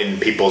so in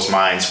people's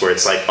minds where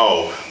it's like,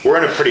 oh, we're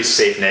in a pretty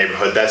safe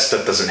neighborhood, that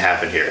stuff doesn't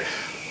happen here.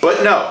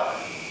 But no,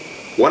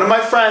 one of my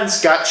friends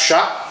got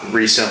shot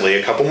recently,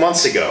 a couple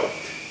months ago.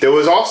 There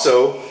was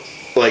also,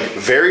 like,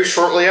 very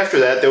shortly after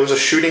that, there was a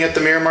shooting at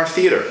the Miramar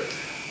Theater,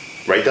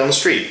 right down the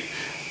street.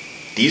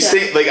 These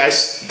things, like,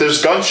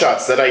 there's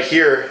gunshots that I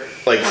hear,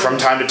 like, from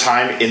time to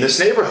time in this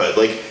neighborhood.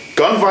 Like,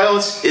 gun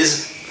violence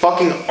is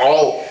fucking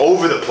all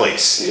over the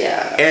place.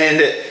 Yeah.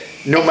 And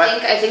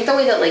I think the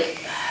way that like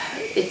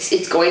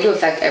it's going to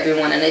affect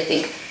everyone, and I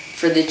think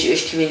for the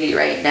Jewish community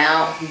right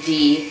now,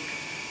 the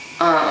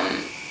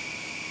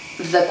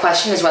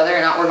question is whether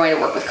or not we're going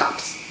to work with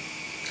cops.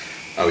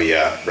 Oh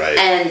yeah, right.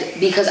 And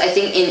because I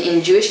think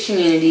in Jewish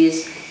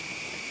communities,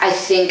 I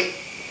think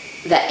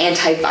that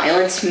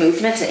anti-violence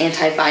movements and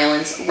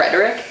anti-violence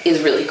rhetoric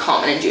is really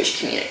common in Jewish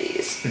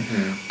communities.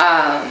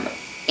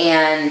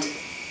 And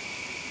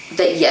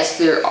that yes,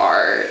 there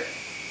are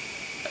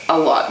a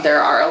lot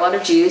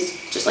of Jews,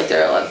 just like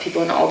there are a lot of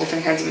people in all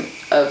different kinds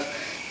of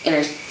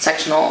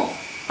intersectional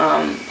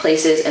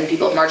places, and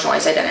people of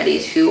marginalized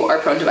identities who are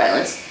prone to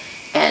violence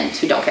and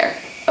who don't care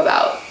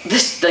about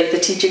the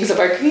teachings of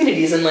our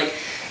communities and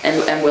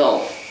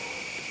will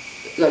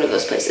go to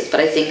those places.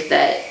 But I think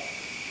that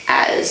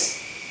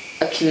as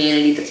a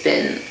community that's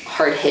been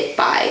hard hit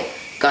by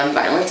gun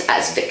violence,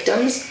 as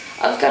victims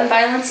of gun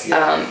violence,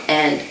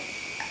 and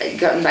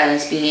gun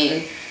violence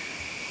being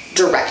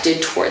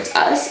directed towards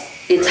us,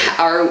 it's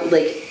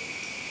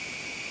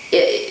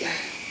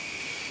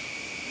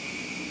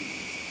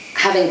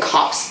having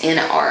cops in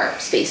our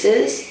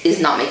spaces is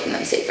not making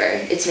them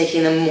safer. It's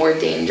making them more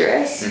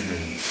dangerous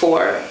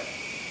for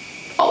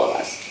all of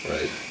us.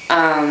 Right.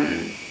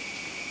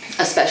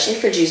 Especially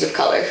for Jews of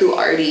color who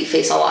already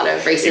face a lot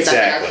of racism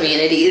in our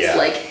communities,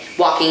 like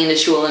walking into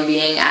shul and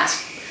being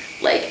asked,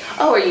 like,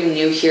 "Oh, are you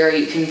new here? Are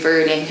you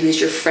converting? Who's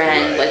your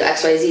friend?" Like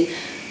XYZ.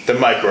 The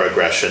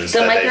microaggressions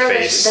that they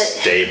face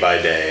day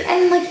by day,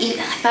 and like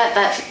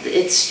that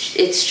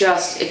it's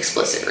just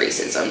explicit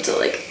racism to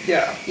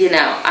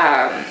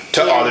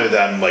other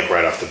them like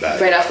right off the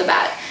bat. Right off the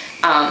bat,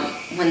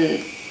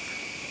 when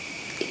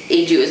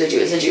a Jew is a Jew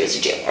is a Jew is a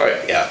Jew. All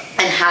right, yeah.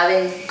 And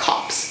having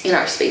cops in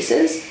our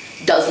spaces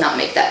does not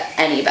make that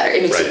any better.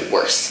 It makes it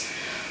worse.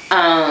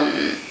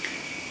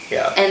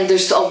 Yeah. And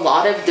there's a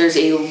lot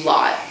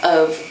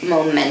of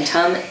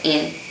momentum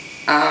in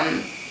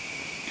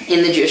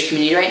the Jewish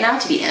community right now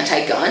to be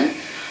anti-gun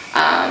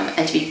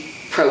and to be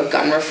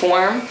pro-gun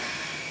reform.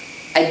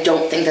 I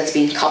don't think that's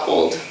being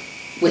coupled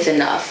with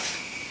enough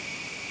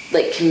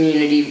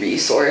community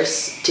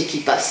resource to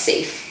keep us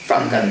safe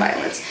from gun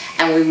violence.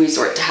 And we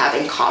resort to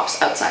having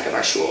cops outside of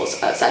our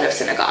shuls, outside of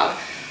synagogue,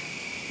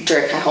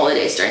 during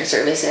holidays, during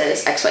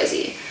services,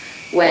 XYZ.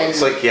 When it's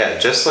sorry.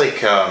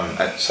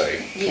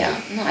 Yeah,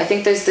 no, I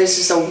think there's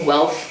just a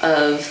wealth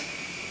of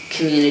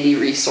community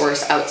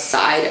resource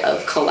outside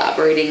of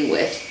collaborating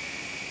with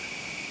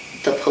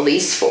the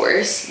police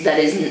force that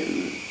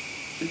isn't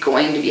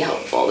going to be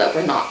helpful, that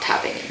we're not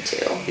tapping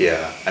into.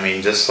 Yeah, I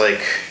mean, it's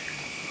like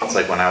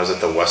when I was at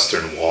the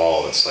Western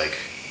Wall, it's like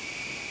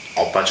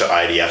a bunch of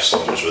IDF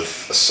soldiers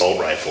with assault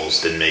rifles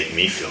didn't make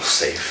me feel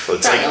safe.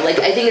 It's I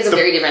think it's a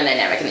very different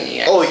dynamic in the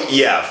United States. Oh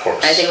yeah, of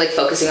course. I think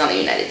focusing on the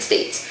United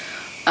States.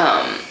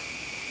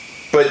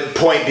 But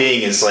point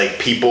being is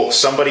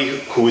somebody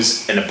who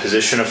is in a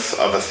position of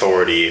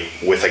authority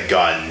with a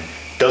gun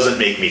doesn't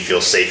make me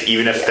feel safe,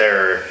 even if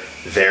they're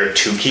there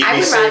to keep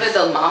me safe. I would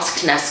rather the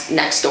mosque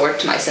next door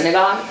to my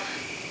synagogue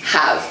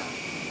have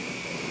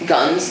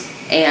guns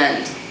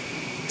and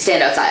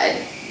stand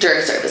outside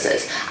during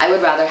services. I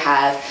would rather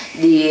have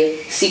the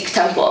Sikh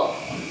temple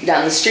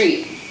down the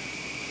street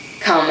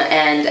come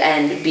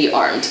and be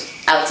armed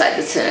outside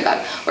the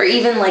synagogue, or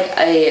even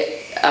a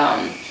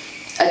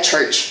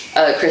church,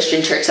 a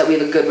Christian church that we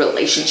have a good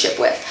relationship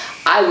with.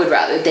 I would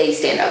rather they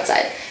stand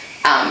outside.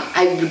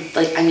 I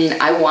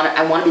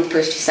want to be the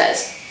person who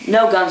says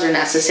no guns are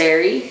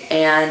necessary,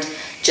 and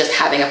just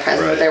having a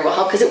presence there will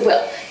help, because it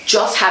will.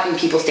 Just having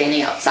people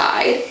standing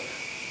outside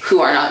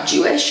who are not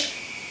Jewish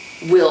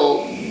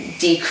will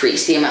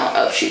decrease the amount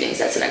of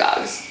shootings at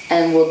synagogues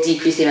and will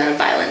decrease the amount of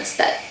violence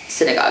that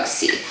synagogues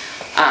see.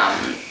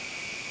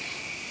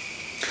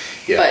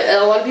 But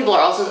a lot of people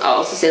are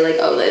also say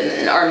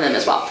and arm them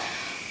as well.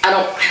 I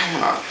don't want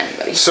to arm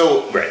anybody.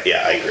 So, right,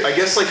 yeah, I agree. I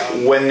guess,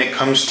 when it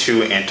comes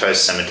to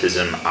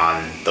anti-Semitism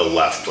on the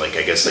left, what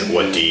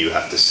do you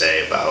have to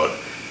say about...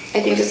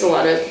 I think there's a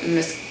lot of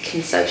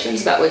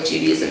misconceptions about what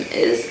Judaism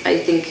is. I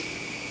think,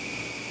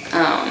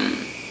 I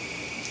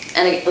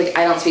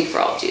don't speak for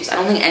all Jews. I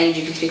don't think any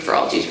Jew can speak for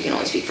all Jews. We can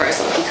only speak for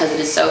ourselves, because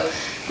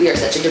we are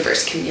such a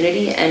diverse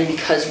community, and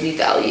because we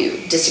value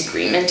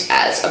disagreement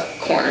as a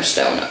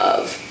cornerstone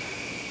of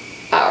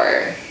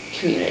our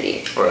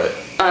community. Right.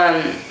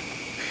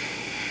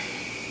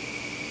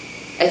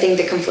 I think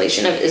the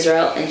conflation of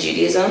Israel and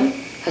Judaism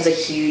has a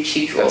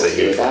huge role to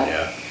do with that.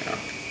 Yeah.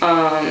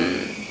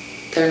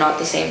 They're not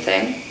the same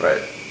thing.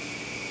 Right.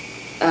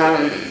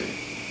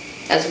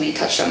 As we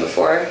touched on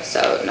before,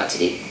 so not to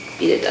beat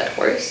a dead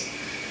horse.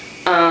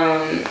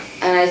 And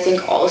I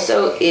think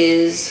also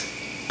people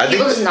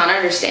just not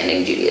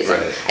understanding Judaism.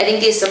 Right. I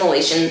think the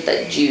assimilation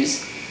that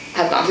Jews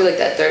have gone through,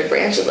 that third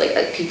branch of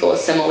people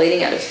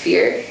assimilating out of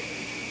fear,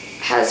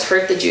 has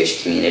hurt the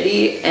Jewish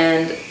community,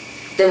 and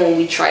then when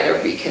we try to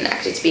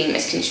reconnect, it's being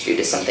misconstrued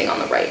as something on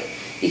the right,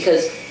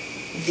 because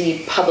the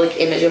public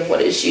image of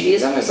what is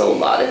Judaism is a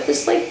lot of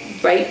this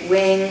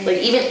right-wing,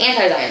 even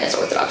anti-Zionist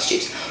Orthodox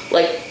Jews,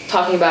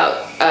 talking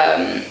about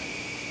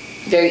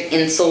very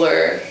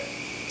insular,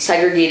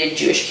 segregated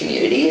Jewish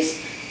communities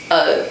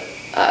of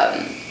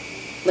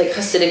like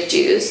Hasidic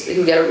Jews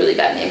who get a really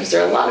bad name because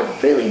there are a lot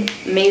of really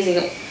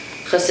amazing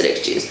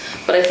Hasidic Jews.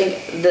 But I think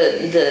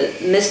the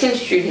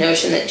misconstrued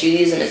notion that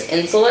Judaism is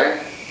insular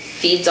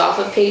feeds off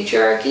of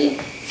patriarchy,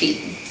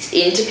 feeds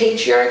into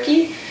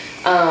patriarchy,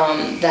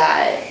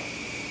 that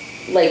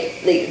like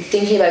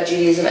thinking about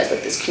Judaism as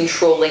like this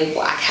controlling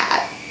black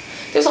hat.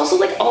 There's also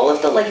like all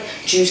of the like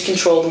Jews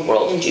control the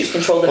world and Jews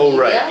control the media.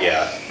 Right,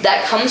 yeah.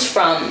 That comes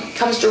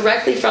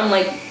directly from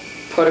like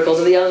Protocols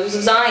of the Elders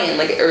of Zion,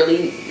 like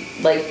early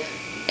like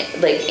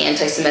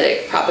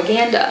anti-Semitic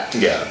propaganda.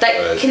 Yeah.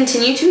 That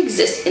continue to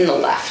exist in the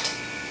left.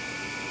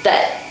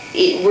 That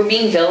we're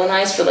being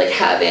villainized for like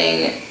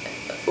having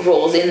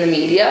roles in the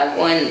media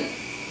when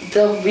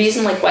the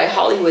reason like why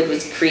Hollywood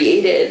was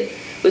created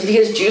was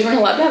because Jews weren't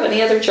allowed to have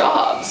any other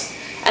jobs.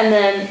 And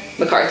then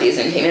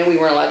McCarthyism came in, we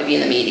weren't allowed to be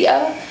in the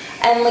media.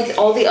 And like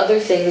all the other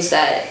things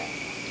that,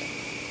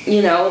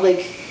 you know,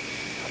 like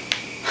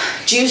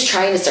Jews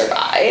trying to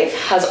survive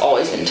has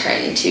always been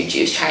turned into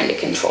Jews trying to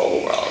control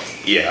the world.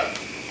 Yeah.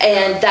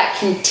 And that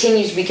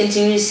continues, we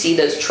continue to see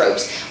those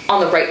tropes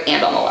on the right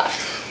and on the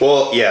left.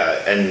 Well,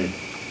 yeah, and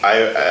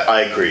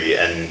I agree.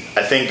 And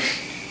I think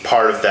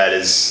part of that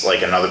is,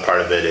 like, another part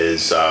of it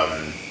is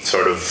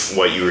sort of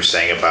what you were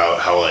saying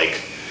about how,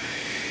 like,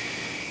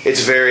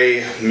 it's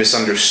very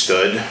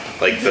misunderstood,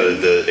 like,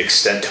 the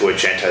extent to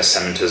which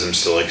anti-Semitism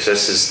still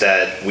exists is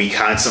that we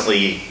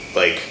constantly,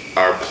 like,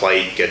 our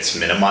plight gets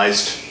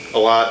minimized a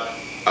lot.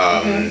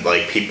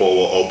 Like, people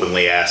will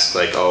openly ask,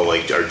 like, oh,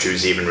 like, are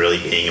Jews even really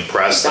being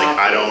oppressed?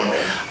 Exactly.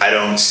 Like, I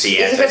don't see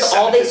it's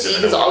anti-Semitism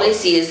because all they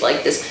see is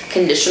like this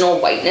conditional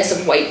whiteness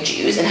of white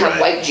Jews and how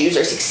Right. white Jews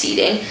are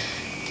succeeding,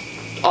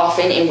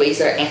 often in ways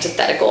that are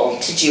antithetical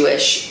to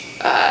Jewish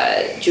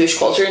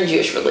culture and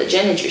Jewish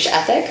religion and Jewish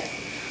ethic,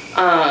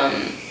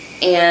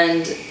 and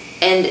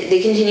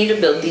they continue to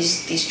build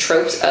these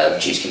tropes of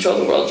Jews control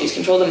the world, Jews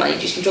control the money,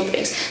 Jews control the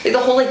banks. Like the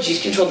whole like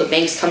Jews control the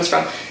banks comes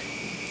from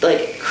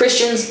like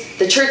Christians.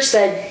 The church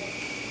said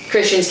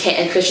Christians can't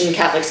and Christian and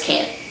Catholics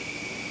can't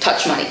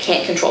touch money,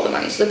 can't control the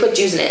money, so they put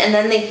Jews in it, and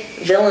then they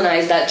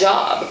villainized that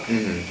job.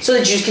 So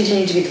the Jews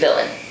continued to be the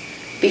villain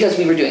because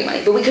we were doing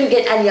money, but we couldn't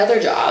get any other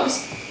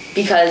jobs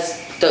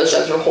because those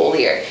jobs were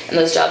holier and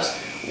those jobs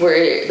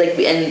were like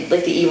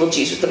the evil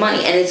Jews with the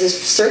money. And it's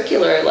this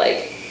circular,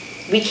 like,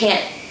 we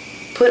can't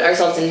put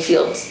ourselves in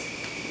fields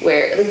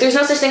where like there's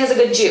no such thing as a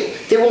good Jew.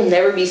 There will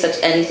never be such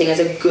anything as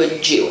a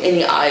good Jew in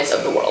the eyes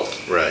of the world.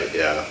 Right,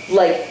 yeah.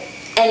 Like,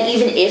 and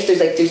even if there's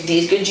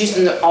these good Jews,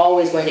 then there are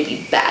always going to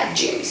be bad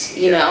Jews,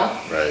 you know?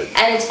 Right.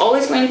 And it's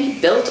always going to be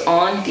built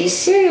on these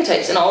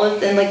stereotypes and all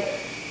of like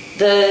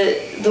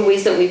the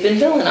ways that we've been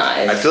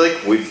villainized. I feel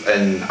like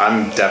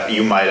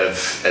you might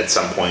have at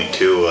some point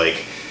too,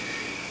 like,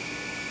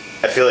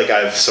 I feel like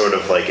I've sort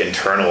of like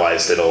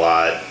internalized it a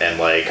lot, and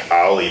like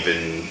I'll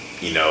even,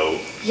 you know,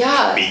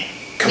 be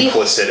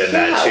complicit in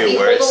that too,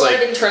 where it's like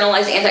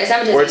internalized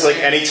anti-Semitism. Where it's like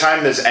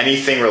anytime there's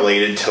anything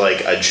related to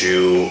like a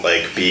Jew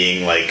like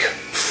being like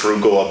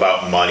frugal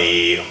about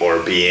money or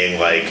being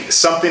like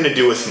something to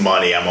do with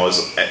money, I'm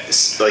always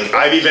like,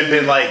 I've even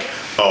been like,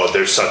 oh,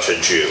 there's such a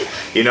Jew,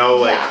 you know,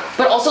 like. Yeah,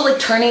 but also like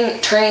turning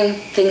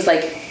things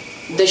like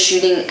the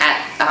shooting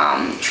at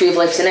Tree of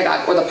Life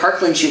Synagogue or the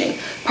Parkland shooting.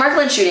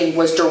 Parkland shooting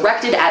was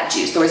directed at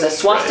Jews. There was a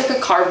swastika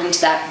carved into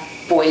that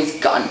boy's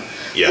gun.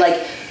 Yeah.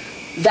 Like,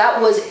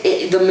 that was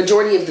it. The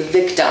majority of the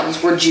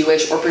victims were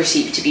Jewish or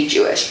perceived to be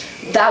Jewish.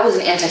 That was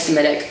an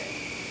anti-Semitic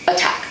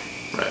attack.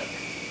 Right.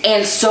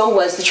 And so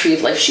was the Tree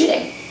of Life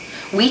shooting.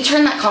 We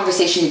turned that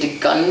conversation into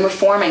gun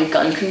reform and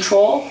gun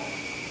control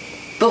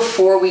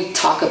before we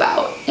talk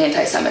about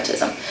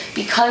anti-Semitism,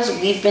 because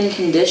we've been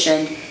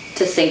conditioned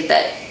to think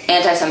that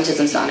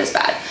anti-Semitism is not as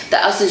bad.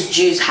 That us as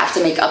Jews have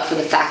to make up for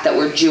the fact that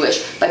we're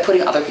Jewish by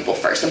putting other people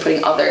first and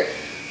putting other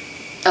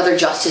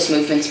justice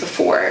movements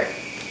before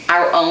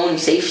our own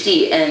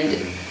safety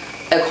and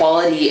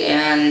equality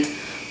and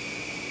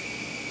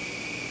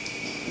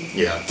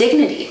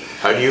dignity.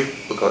 How do you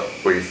look up?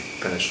 Were you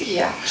finished?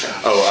 Yeah, sure.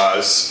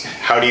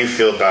 How do you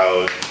feel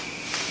about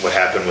what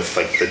happened with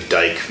like the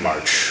Dyke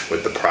March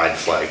with the Pride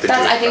flag?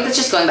 I think that's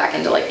just going back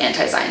into like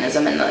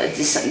anti-Zionism and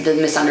the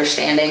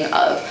misunderstanding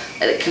of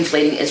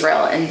conflating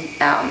Israel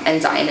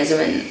and Zionism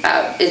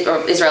and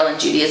Israel and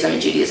Judaism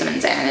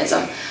and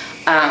Zionism.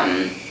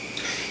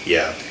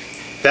 Yeah.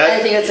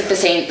 I think that's like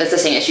the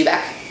same issue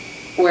back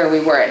where we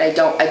were, and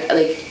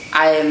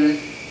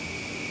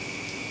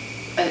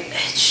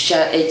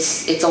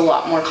it's a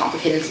lot more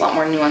complicated, it's a lot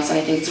more nuanced, and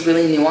I think it's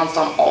really nuanced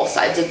on all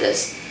sides of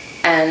this,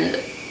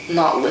 and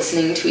not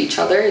listening to each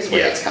other is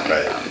where it's coming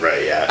from.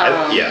 Right,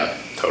 yeah. Yeah,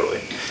 totally.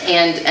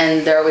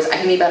 And there always, I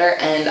can be better,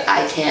 and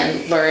I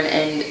can learn,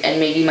 and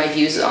maybe my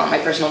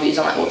personal views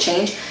on that will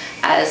change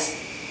as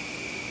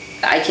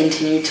I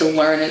continue to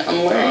learn and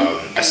unlearn.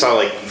 I saw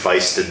like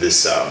Vice did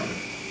this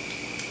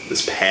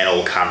this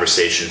panel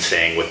conversation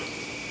thing with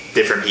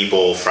different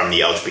people from the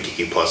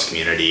LGBTQ plus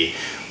community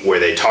where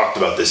they talked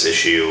about this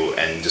issue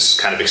and just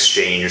kind of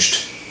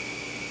exchanged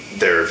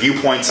their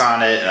viewpoints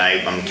on it, and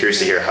I'm curious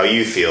to hear how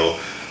you feel.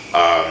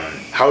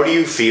 How do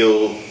you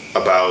feel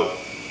about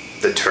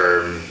the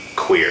term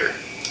queer?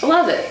 I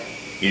love it.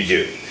 You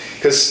do,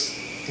 because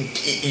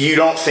you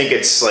don't think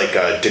it's like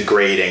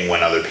degrading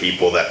when other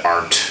people that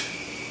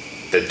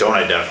don't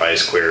identify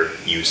as queer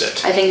use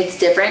it. I think it's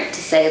different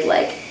to say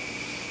like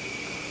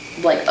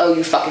oh,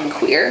 you fucking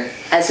queer,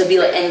 as to be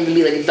like, and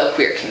be like the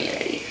queer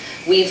community.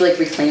 We've like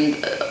reclaimed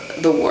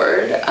the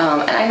word,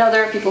 and I know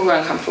there are people who are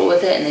uncomfortable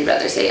with it and they'd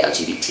rather say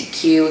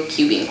LGBTQ,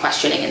 Q being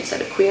questioning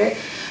instead of queer.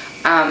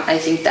 I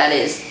think that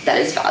is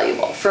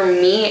valuable. For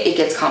me, it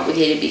gets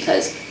complicated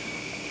because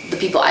the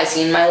people I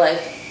see in my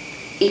life,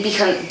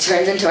 it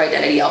turns into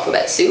identity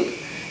alphabet soup,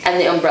 and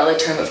the umbrella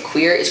term of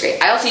queer is great.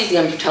 I also use the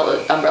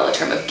umbrella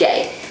term of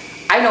gay.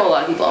 I know a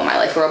lot of people in my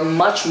life who are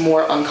much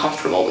more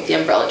uncomfortable with the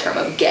umbrella term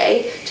of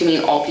gay to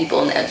mean all people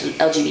in the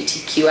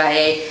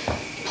LGBTQIA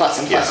plus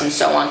and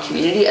so on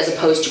community, as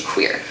opposed to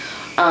queer.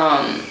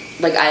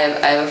 Like I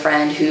have a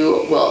friend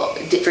who will,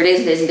 for days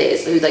and days and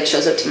days, who like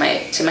shows up to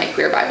my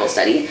queer Bible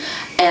study,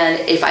 and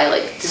if I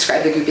like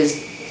describe the group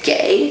as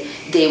gay,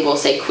 they will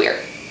say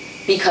queer,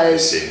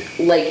 because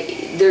like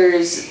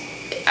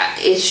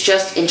it's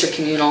just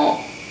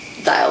intercommunal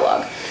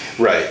dialogue.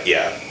 Right.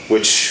 Yeah.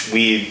 Which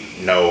we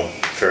know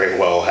very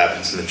well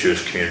happens in the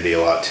Jewish community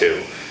a lot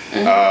too.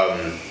 Mm-hmm.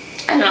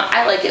 I don't know.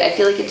 I like it. I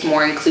feel like it's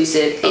more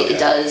inclusive. Okay. It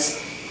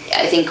does.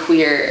 I think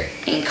queer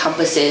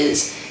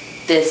encompasses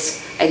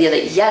this idea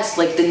that yes,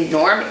 like the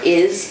norm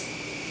is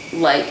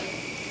like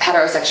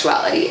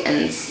heterosexuality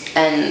and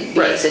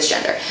being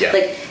cisgender. Yeah.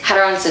 Like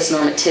hetero and cis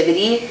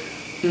normativity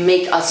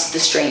make us the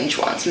strange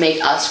ones,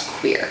 make us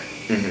queer.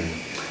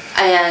 Mm-hmm.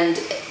 And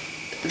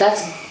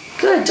that's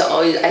good to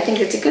always, I think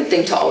it's a good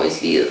thing to always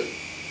be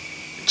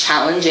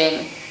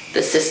challenging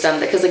the system,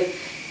 because like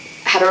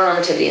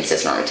heteronormativity and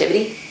cis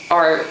normativity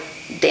are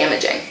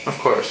damaging. Of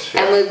course.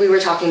 Yeah. And like we were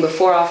talking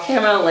before off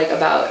camera, like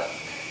about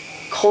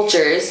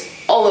cultures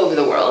all over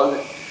the world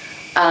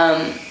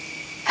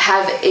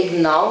have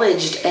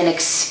acknowledged an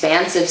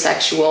expansive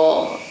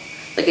sexual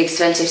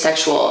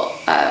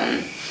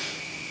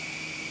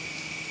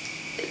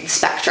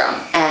spectrum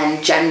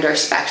and gender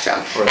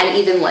spectrum, right. And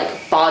even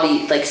like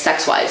body, like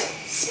sex-wise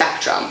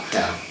spectrum.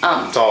 Yeah.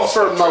 It's all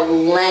for spectrum.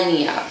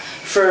 Millennia.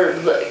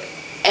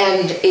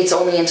 And it's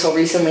only until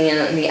recently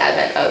in the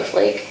advent of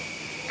like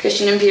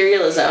Christian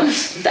imperialism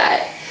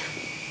that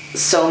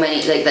so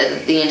many, like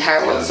that the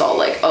entire world is all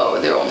like, oh,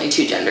 there are only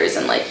two genders,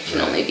 and like you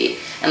can only be,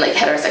 and like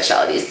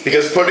heterosexuality is,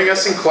 because putting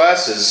us in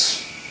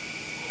classes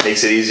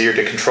makes it easier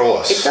to control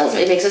us. It does.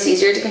 It makes us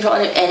easier to control,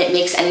 and it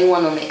makes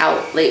anyone on the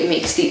out, like, it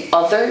makes the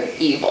other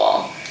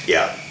evil.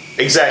 Yeah,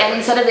 exactly. And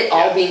instead of it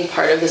all being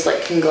part of this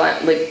like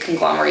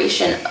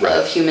conglomeration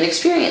of human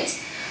experience.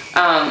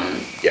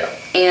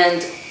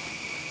 And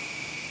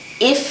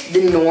if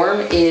the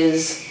norm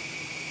is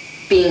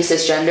being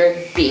cisgender,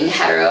 being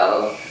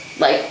hetero,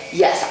 like,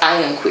 yes,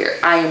 I am queer,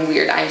 I am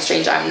weird, I am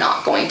strange, I'm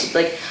not going to,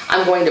 like,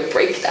 I'm going to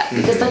break that,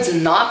 because that's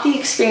not the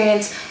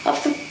experience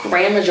of the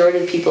grand majority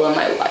of people in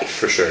my life.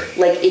 For sure.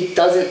 Like, it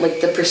doesn't, like,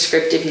 the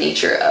prescriptive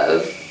nature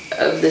of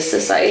this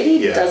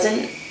society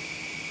doesn't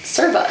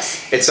serve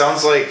us. It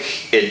sounds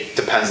like it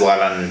depends a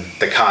lot on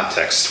the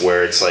context,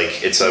 where it's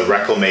like, it's a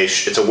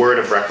reclamation, it's a word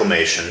of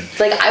reclamation.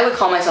 Like, I would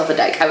call myself a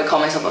dyke, I would call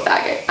myself a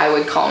faggot, I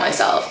would call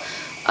myself,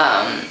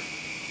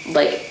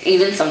 like,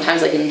 even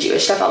sometimes, like, in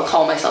Jewish stuff, I'll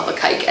call myself a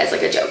kike as,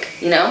 like, a joke,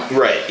 you know?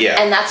 Right, yeah.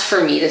 And that's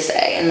for me to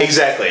say. And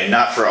exactly, and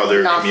not for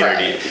other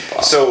community. For other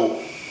people.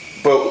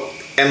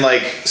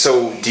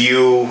 So, do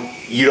you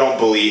don't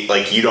believe,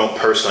 like, you don't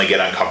personally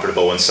get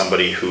uncomfortable when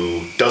somebody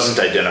who doesn't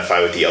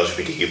identify with the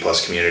LGBTQ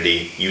plus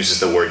community uses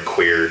the word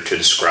queer to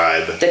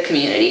describe the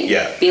community?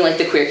 Yeah. Being like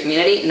the queer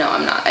community? No,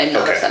 I'm not. I'm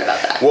not upset about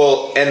that.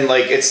 Well, and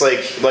like, it's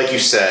like you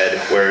said,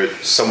 where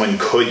someone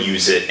could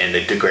use it in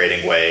a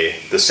degrading way,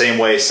 the same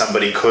way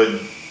somebody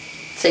could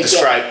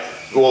describe,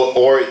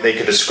 or they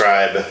could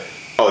describe,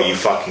 oh, you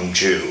fucking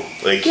Jew.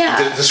 Like,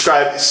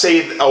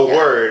 say a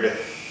word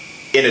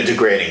in a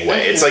degrading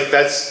way. It's like,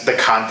 that's the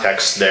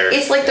context there.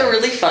 It's like the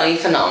really funny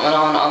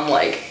phenomenon on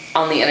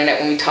the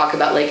internet when we talk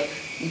about like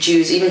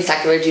Jews, even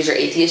secular Jews or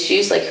atheist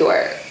Jews, like who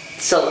are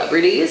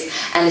celebrities,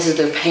 and this is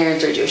their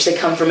parents are Jewish, they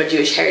come from a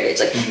Jewish heritage.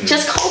 Like,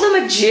 just call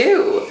them a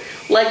Jew.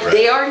 Like,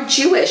 they are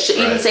Jewish.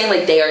 Even saying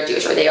like they are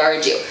Jewish or they are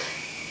a Jew,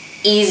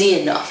 easy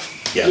enough.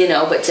 Yeah. You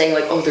know, but saying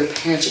like, oh, their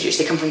parents are Jewish,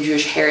 they come from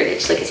Jewish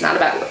heritage, like, it's not a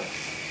bad word.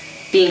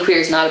 Being queer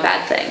is not a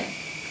bad thing.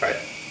 Right.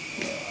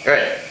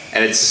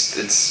 And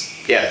it's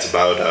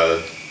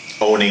about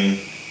owning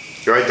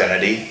your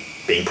identity,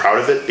 being proud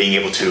of it, being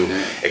able to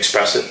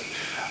express it,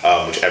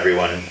 which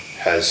everyone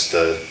has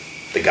the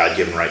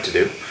God-given right to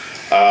do.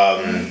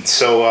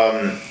 So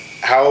I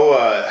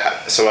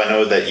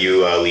know that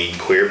you lead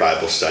Queer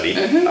Bible Study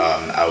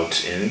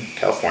out in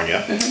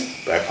California,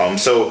 back home.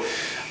 So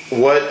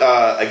what,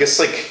 I guess,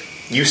 like,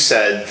 you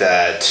said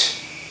that,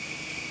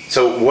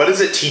 so what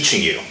is it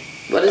teaching you?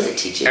 What is it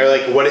teaching? Or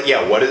like,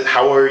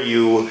 how are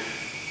you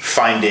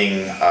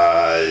finding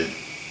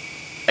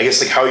I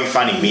guess, like, how are you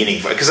finding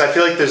meaning? Because I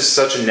feel like there's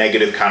such a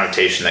negative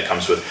connotation that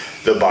comes with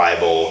the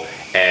Bible,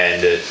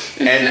 and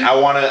I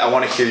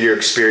want to hear your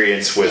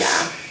experience with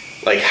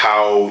like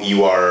how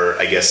you are,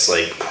 I guess,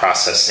 like,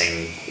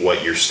 processing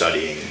what you're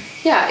studying.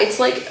 Yeah, it's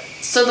like,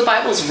 so the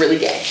Bible's really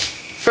gay.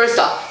 First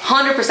off,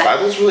 100%.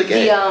 Bible's really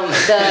gay.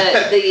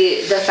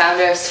 The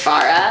founder of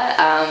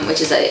Sfara, which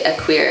is a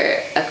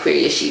queer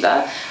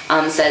yeshiva,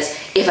 says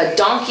if a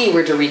donkey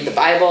were to read the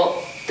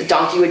Bible, the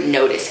donkey would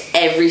notice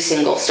every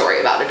single story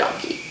about a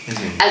donkey.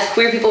 Mm-hmm. As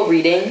queer people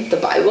reading the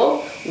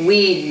Bible,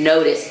 we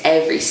notice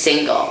every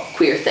single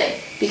queer thing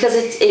because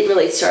it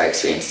relates to our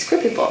experience as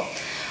queer people.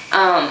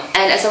 And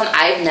as someone,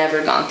 I've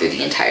never gone through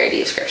the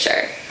entirety of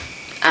Scripture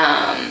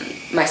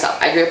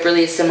myself. I grew up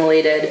really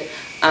assimilated.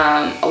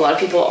 A lot of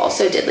people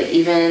also did. Like,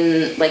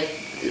 even like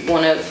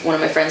one of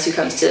my friends who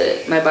comes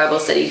to my Bible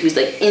study, who's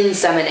like in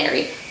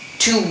seminary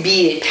to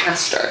be a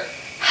pastor,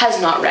 has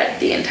not read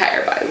the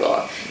entire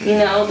Bible. You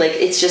know, like,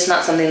 it's just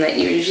not something that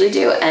you usually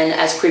do. And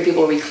as queer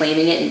people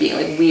reclaiming it and being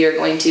like, we are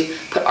going to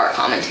put our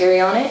commentary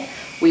on it,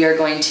 we are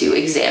going to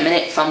examine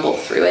it, fumble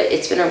through it.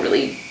 It's been a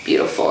really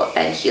beautiful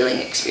and healing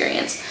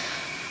experience.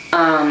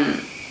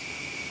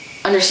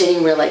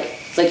 Understanding where like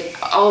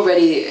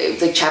already,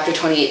 like, chapter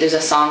 28, there's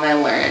a song I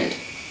learned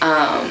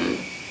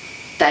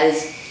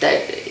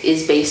that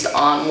is based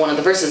on one of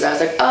the verses. I was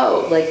like,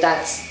 oh, like,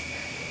 that's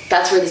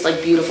where this,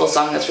 like, beautiful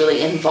song that's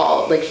really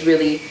involved, like,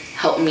 really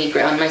helped me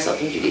ground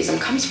myself in Judaism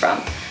comes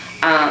from.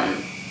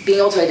 Being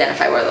able to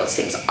identify where those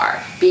things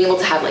are, being able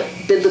to have, like,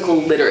 biblical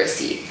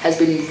literacy has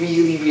been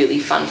really, really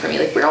fun for me.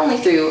 Like, we're only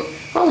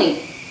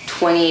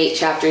 28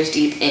 chapters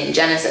deep in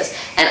Genesis,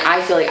 and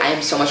I feel like I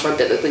am so much more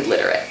biblically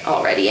literate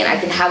already, and I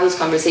can have those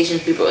conversations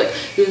with people like,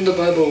 isn't the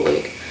Bible,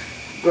 like,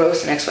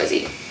 gross and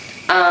XYZ.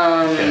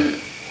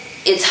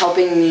 It's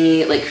helping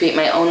me, like, create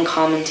my own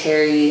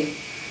commentary,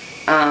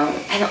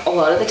 and a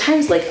lot of the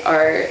times, like,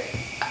 our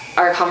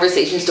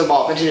conversations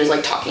devolve into just,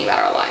 like, talking about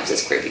our lives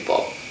as queer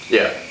people.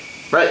 Yeah,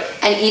 right.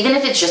 And even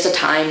if it's just a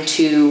time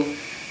to,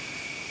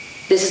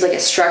 this is like a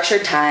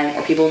structured time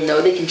where people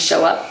know they can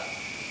show up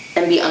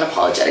and be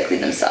unapologetically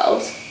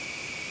themselves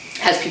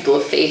as people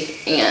of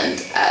faith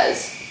and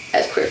as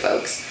queer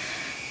folks,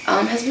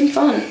 has been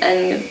fun.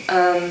 And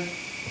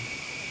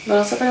what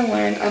else have I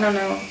learned? I don't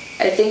know.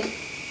 I think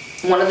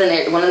one of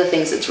the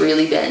things that's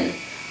really been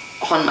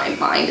on my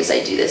mind as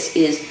I do this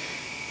is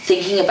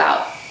thinking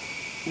about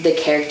the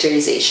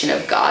characterization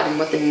of God and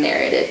what the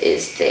narrative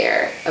is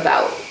there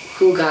about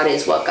who God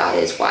is, what God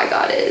is, why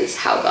God is,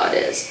 how God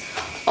is,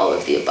 all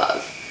of the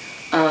above.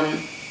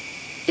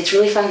 It's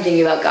really fun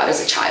thinking about God as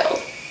a child.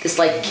 This,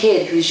 like,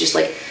 kid who's just,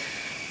 like,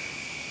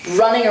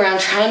 running around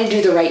trying to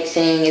do the right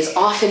thing, is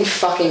often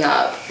fucking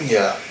up.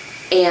 Yeah.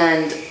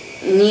 And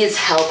needs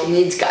help,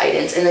 needs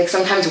guidance. And, like,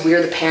 sometimes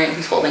we're the parent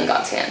who's holding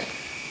God's hand,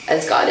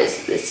 as God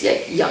is this,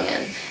 like,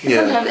 youngin'. And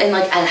sometimes,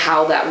 and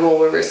how that role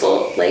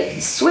reversal,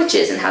 like,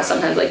 switches, and how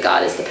sometimes, like,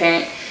 God is the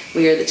parent,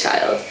 we are the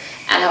child.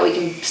 And how we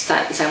can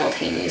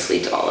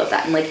simultaneously do all of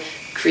that, and, like,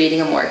 creating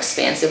a more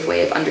expansive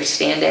way of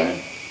understanding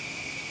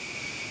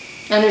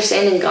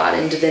God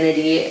and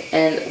divinity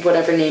and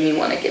whatever name you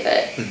want to give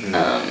it.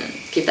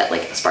 Mm-hmm. Give that,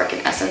 like, a spark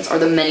and essence, or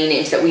the many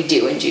names that we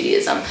do in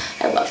Judaism.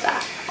 I love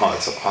that. Oh,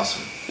 that's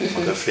awesome. Mm-hmm.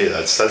 Well, good for you.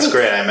 That's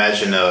great. I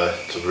imagine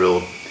it's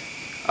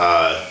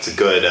a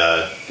good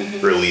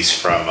release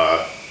from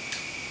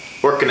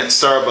working at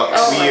Starbucks.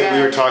 Oh,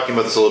 we were talking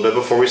about this a little bit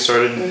before we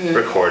started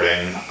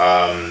recording.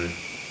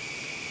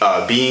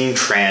 Being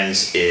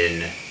trans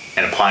and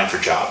applying for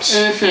jobs.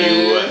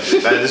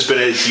 Mm-hmm. That has been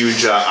a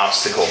huge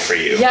obstacle for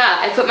you. Yeah,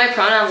 I put my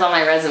pronouns on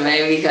my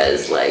resume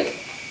because, like,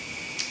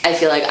 I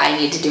feel like I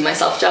need to do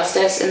myself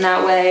justice in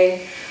that way.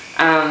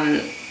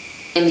 And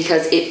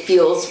because it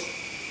feels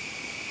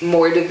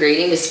more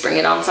degrading to spring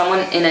it on someone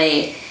in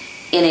an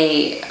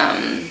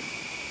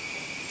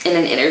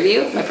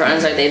interview. My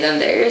pronouns are they, them,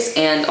 theirs,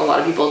 and a lot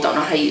of people don't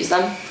know how to use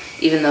them,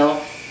 even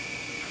though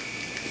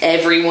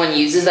everyone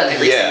uses them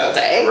every single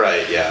day.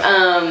 Right, yeah.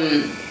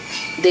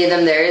 They,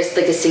 them, theirs,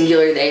 like, the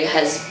singular they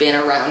has been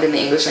around in the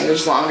English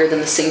language longer than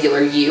the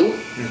singular you.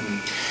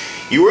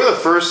 Mm-hmm. You were the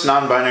first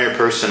non-binary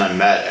person I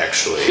met,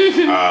 actually.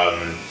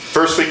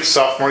 First week of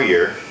sophomore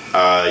year,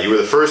 you were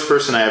the first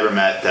person I ever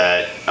met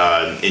that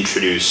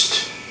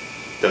introduced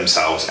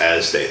themselves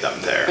as they, them,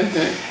 their.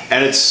 Mm-hmm.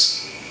 And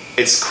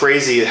it's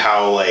crazy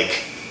how,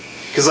 like,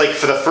 because, like,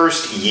 for the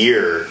first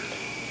year,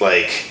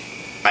 like,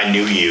 I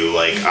knew you,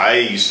 like, I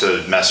used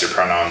to mess your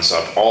pronouns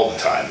up all the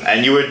time,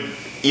 and you would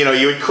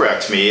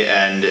correct me,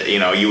 and,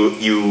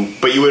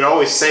 but you would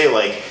always say,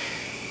 like,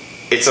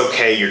 it's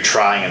okay, you're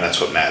trying, and that's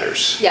what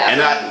matters. Yeah,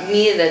 and for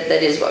me,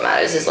 that is what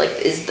matters, is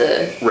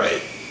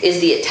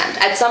the attempt.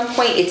 At some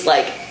point, it's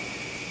like,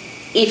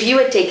 if you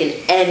had taken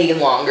any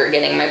longer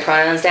getting my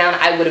pronouns down,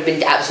 I would have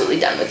been absolutely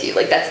done with you.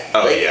 Like, that's,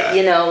 like,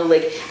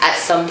 at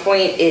some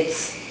point,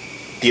 it's...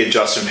 The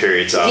adjustment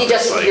period's up. The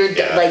adjustment period,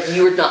 like,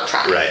 you were not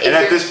trying. Right, and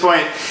at this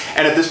point,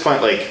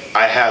 like,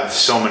 I have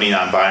so many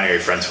non-binary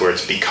friends where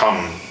it's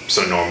become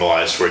so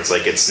normalized, where it's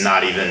like, it's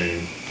not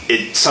even,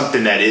 it's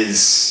something that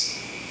is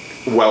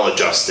well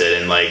adjusted,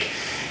 and, like,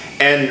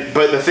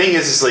 But the thing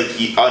is like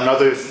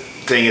another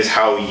thing is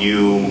how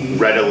you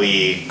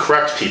readily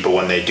correct people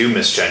when they do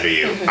misgender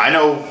you. I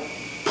know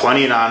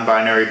plenty of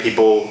non-binary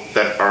people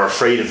that are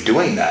afraid of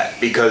doing that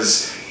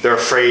because they're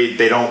afraid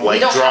they don't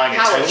like drawing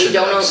attention to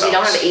themselves. We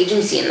don't have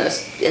agency in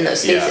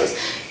those spaces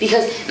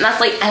because and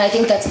I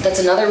think that's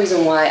another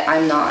reason why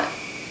I'm not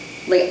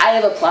like I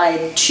have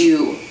applied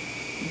to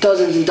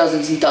dozens and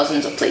dozens and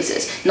dozens of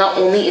places, not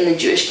only in the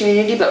Jewish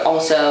community but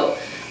also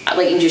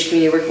like in Jewish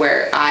community work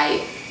where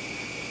I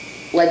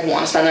like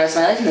want to spend the rest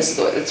of my life and this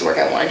is the work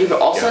I want to do,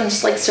 but also in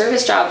just like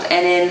service jobs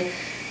and in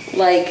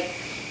like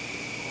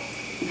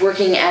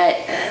working at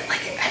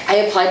like I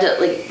applied to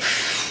like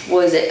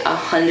what was it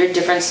 100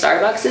 different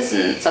Starbucks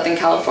in Southern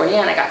California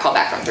and I got called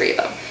back from 3 of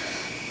them.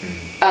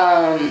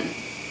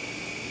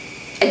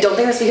 I don't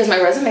think that's because my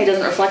resume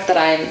doesn't reflect that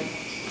I'm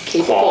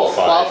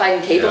qualified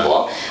and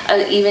capable.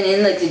 Even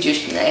in like the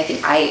Jewish community, I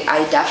think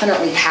I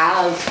definitely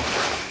have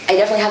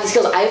the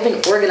skills. I've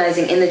been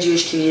organizing in the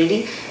Jewish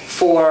community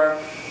for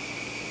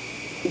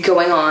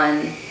going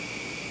on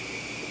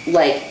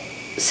like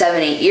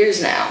 7-8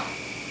 years now,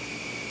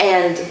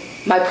 and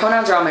my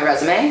pronouns are on my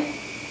resume.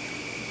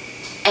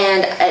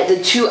 And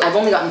I've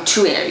only gotten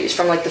 2 interviews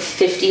from like the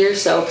 50 or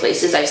so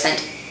places I've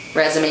sent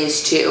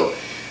resumes to.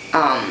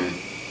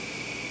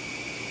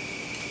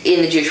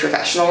 In the Jewish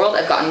professional world,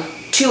 I've gotten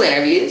 2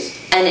 interviews,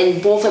 and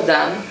in both of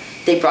them,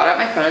 they brought up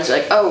my pronouns. They're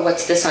like, "Oh,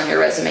 what's this on your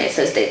resume? It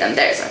says they, them,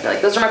 theirs." And I'd be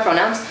like, "Those are my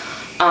pronouns."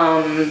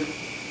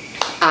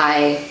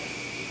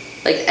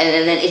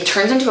 And then it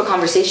turns into a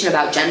conversation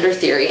about gender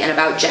theory and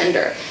about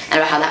gender and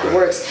about how that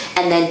works,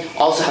 and then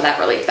also how that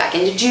relates back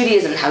into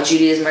Judaism, how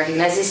Judaism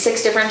recognizes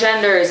 6 different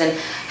genders, and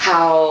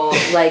how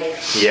like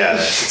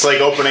it's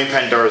like opening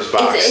Pandora's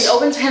box. It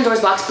opens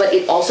Pandora's box, but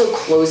it also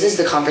closes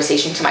the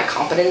conversation to my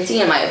competency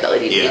and my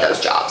ability to do those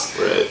jobs.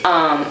 Right.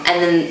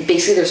 And then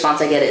basically the response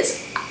I get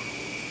is,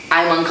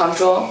 "I'm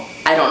uncomfortable.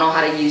 I don't know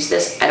how to use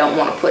this. I don't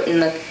want to put in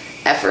the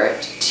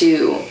effort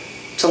to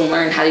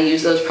learn how to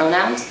use those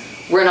pronouns.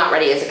 We're not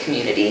ready as a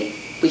community.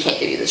 We can't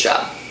give you this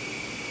job."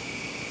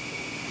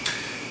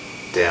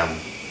 Damn.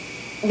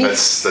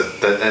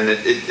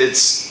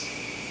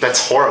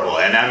 That's horrible,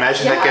 and I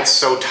imagine that gets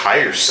so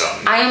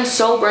tiresome. I am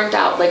so burnt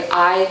out. Like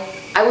I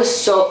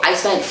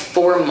spent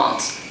 4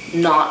 months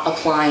not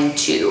applying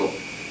to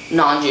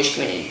non-Jewish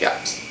community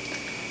jobs.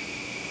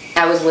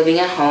 I was living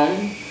at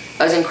home.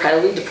 I was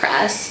incredibly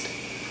depressed.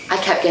 I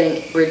kept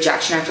getting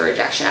rejection after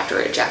rejection after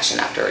rejection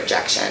after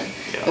rejection,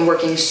 and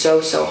working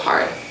so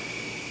hard.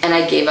 And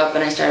I gave up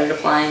and I started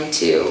applying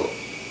to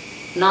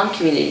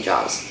non-community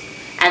jobs.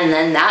 And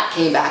then that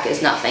came back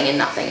as nothing and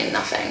nothing and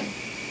nothing.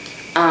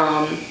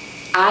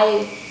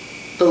 I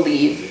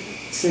believe,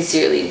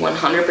 sincerely,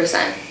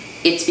 100%,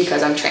 it's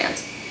because I'm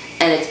trans.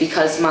 And it's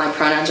because my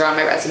pronouns are on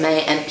my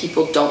resume and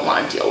people don't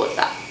want to deal with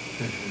that.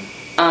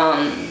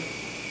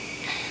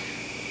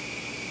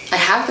 I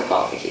have the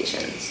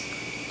qualifications.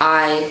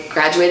 I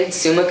graduated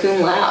summa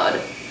cum laude.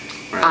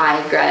 Right.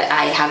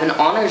 I have an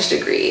honors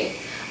degree.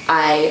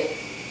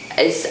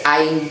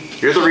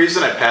 You're the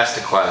reason I passed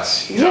a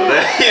class. You know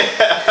that?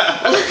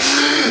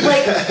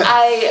 Like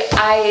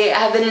I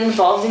have been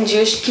involved in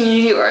Jewish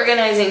community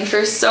organizing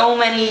for so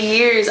many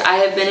years. I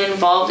have been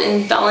involved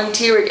in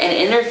volunteer work and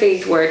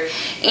interfaith work,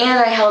 and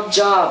I held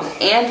jobs,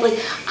 and like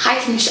I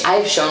think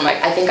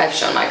I've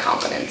shown my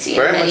competency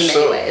in many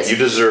ways. You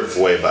deserve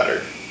way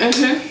better.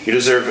 You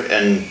deserve,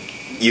 and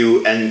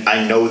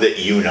I know that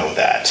you know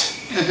that.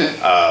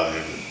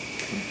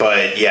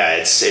 But yeah,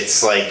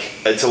 it's like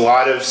it's a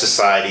lot of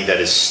society that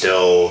is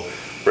still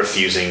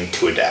refusing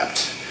to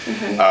adapt,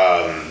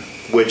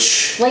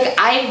 which like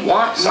I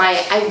want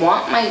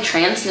my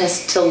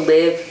transness to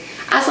live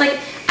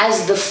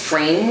as the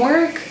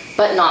framework,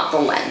 but not the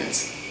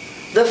lens.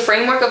 The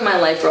framework of my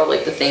life are all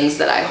like the things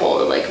that I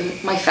hold, like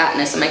my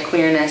fatness and my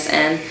queerness,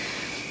 and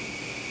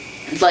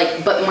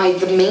like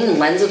the main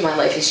lens of my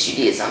life is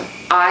Judaism.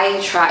 I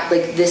try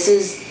like this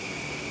is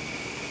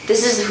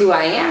who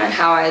I am and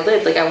how I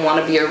live. Like I want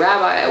to be a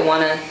rabbi. I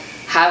want to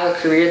have a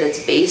career that's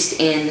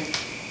based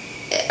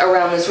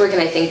around this work,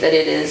 and I think that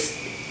it's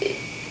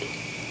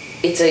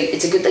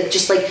a good, like,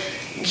 just like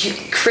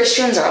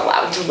Christians are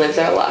allowed to live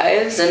their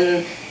lives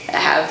and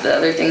have the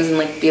other things and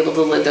like be able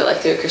to live their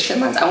life through a Christian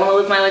lens. I want to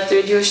live my life through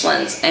a Jewish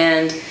lens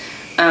and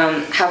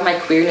have my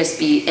queerness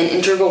be an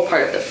integral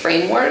part of the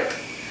framework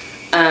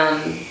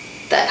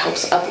that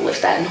helps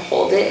uplift that and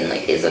hold it and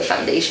like is a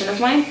foundation of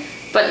mine,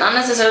 but not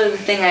necessarily the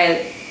thing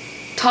I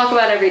talk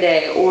about every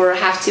day or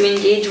have to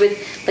engage with,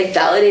 like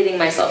validating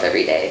myself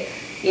every day.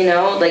 You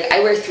know, like I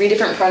wear 3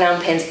 different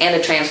pronoun pins and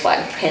a trans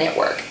flag pin at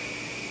work.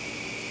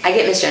 I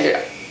get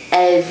misgendered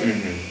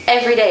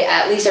every day,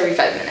 at least every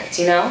 5 minutes,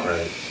 you know?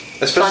 Right.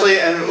 Especially,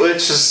 and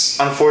which is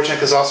unfortunate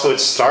because also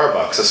it's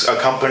Starbucks, a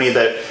company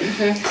that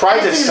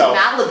prides itself.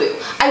 In Malibu.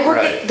 I work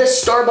at the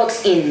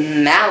Starbucks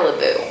in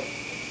Malibu.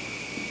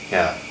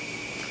 Yeah.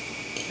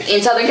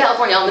 In Southern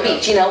California on the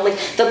beach, you know, like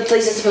the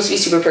place is supposed to be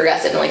super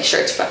progressive and like sure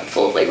it's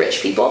full of like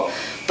rich people,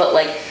 but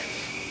like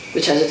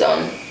which has its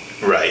own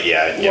Right.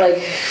 Yeah. Yeah.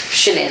 like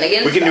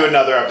shenanigans. We can do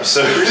another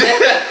episode.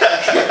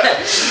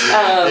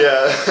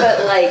 Yeah.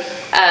 But like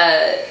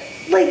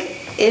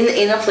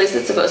in a place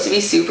that's supposed to be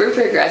super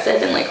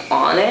progressive and like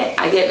on it,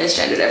 I get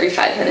misgendered every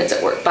 5 minutes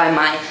at work by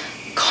my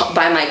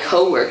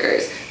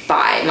coworkers,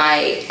 by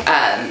my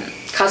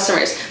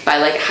customers, by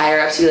like higher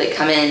ups who like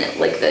come in,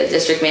 like the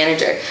district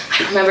manager.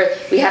 I remember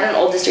we had an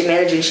old district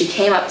manager and she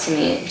came up to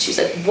me and she was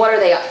like, "What are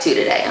they up to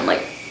today?" I'm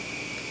like,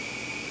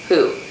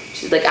 "Who?"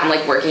 She's like, "I'm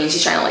like working," and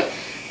she's trying to like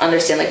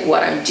understand like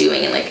what I'm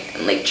doing and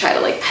like try to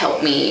like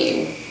help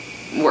me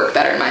work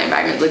better in my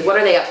environment. Like, "What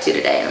are they up to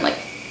today?" And I'm like,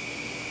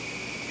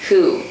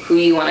 who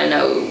you want to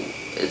know?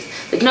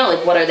 It's like, no,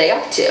 like, what are they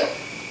up to?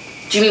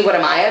 Do you mean what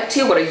am I up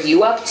to? What are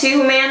you up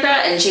to, Amanda?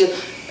 And she,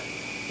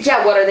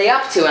 yeah, what are they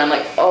up to? And I'm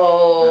like,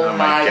 oh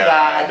my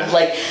god.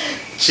 Like,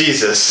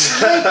 Jesus.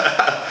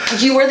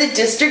 You are the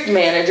district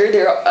manager.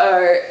 There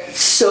are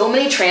so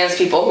many trans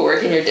people who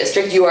work in your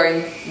district. You are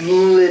in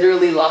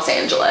literally Los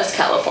Angeles,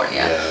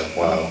 California. Yeah,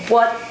 wow.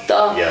 What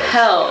the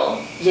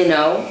hell? You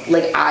know?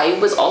 Like, I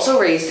was also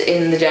raised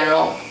in the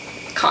general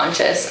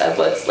conscious of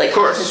what's like, of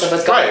course, conscious of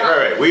what's going on.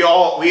 Right. We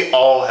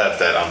all have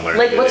that unlearning.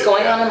 Like, what's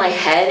going on in my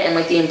head and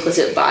like the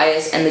implicit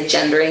bias and the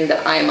gendering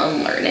that I'm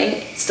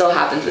unlearning still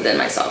happens within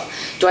myself.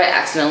 Do I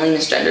accidentally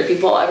misgender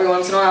people every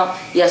once in a while?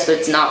 Yes, but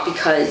it's not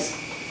because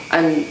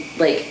I'm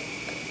like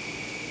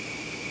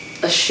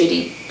a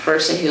shitty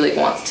person who like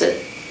wants to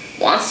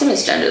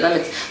misgender them.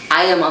 It's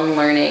I am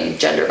unlearning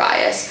gender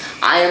bias.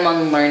 I am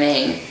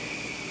unlearning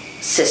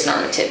cis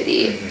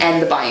normativity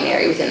and the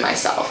binary within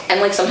myself.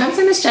 And like sometimes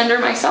I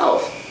misgender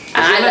myself.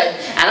 And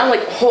I'm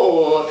like,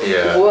 oh,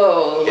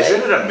 whoa. Like,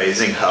 isn't it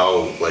amazing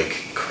how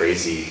like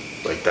crazy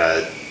like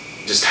that,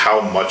 just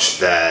how much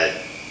that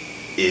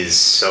is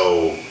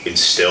so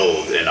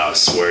instilled in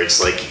us, where it's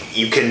like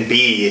you can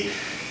be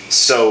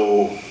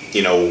so,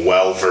 you know,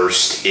 well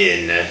versed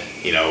in,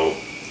 you know,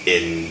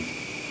 in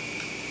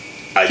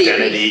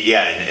identity,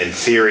 in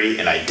theory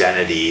and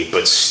identity,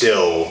 but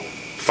still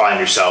find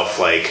yourself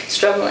like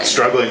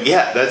struggling.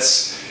 Yeah,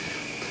 that's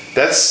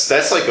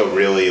like a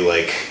really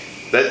like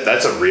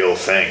that's a real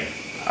thing,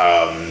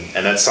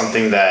 and that's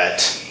something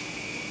that,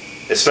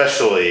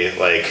 especially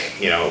like,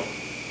 you know,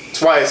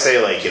 it's why I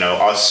say like, you know,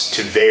 us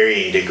to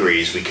varying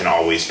degrees we can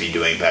always be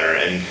doing better.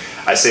 And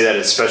I say that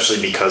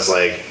especially because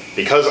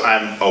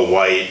I'm a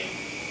white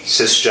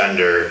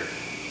cisgender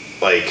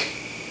like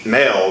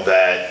male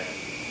that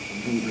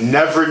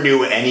never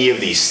knew any of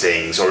these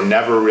things or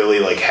never really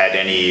like had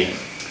any.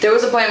 There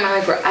was a point in my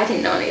life where I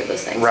didn't know any of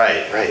those things.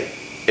 Right.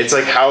 It's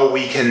like how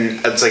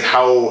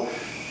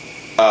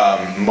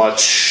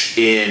much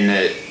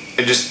in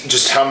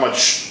just how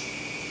much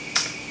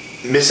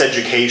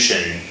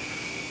miseducation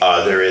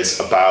there is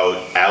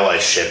about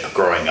allyship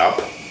growing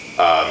up,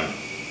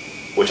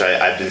 which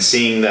I've been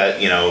seeing that,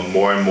 you know,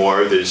 more and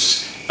more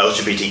there's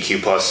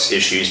LGBTQ plus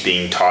issues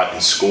being taught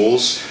in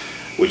schools,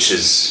 which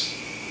is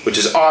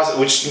awesome,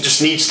 which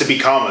just needs to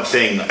become a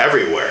thing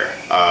everywhere,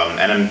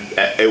 and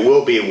it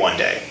will be one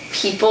day.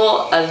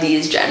 People of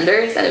these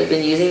genders that have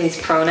been using these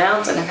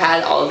pronouns and have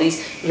had all of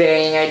these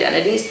varying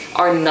identities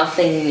are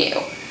nothing new.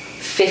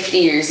 50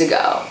 years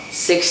ago,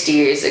 60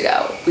 years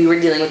ago, we were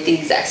dealing with the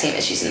exact same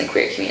issues in the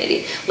queer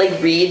community. Like,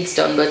 read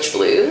Stone Butch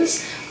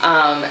Blues,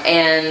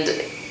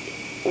 and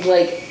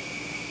like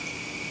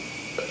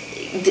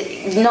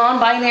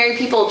non-binary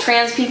people,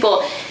 trans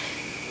people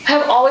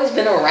have always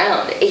been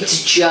around.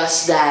 It's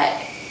just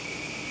that,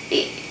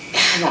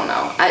 I don't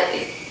know.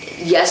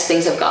 Yes,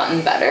 things have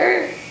gotten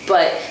better,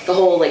 but the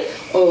whole like,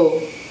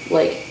 oh,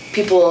 like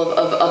people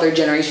of other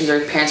generations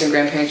or parents and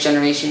grandparents'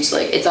 generations,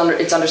 like it's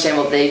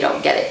understandable they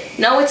don't get it.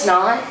 No, it's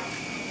not.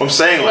 I'm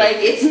saying like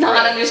it's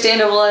not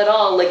understandable at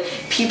all. Like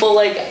people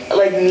like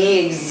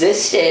me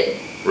existed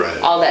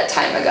all that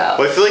time ago.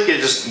 Well, I feel like it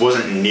just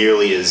wasn't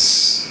nearly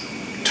as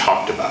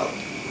talked about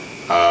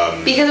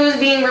because it was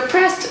being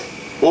repressed.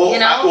 Well, you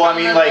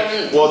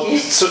know,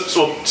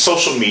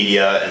 social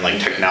media and like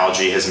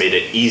technology has made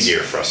it easier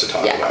for us to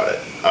talk about it,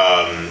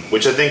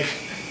 which I think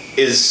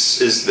is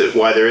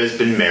why there has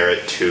been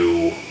merit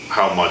to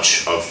how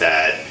much of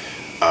that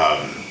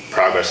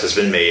progress has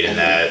been made in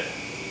that.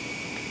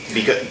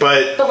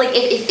 But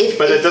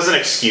it doesn't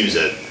excuse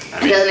it.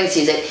 It doesn't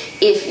excuse it.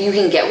 If you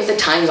can get with the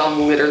times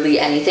on literally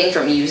anything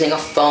from using a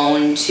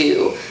phone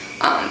to,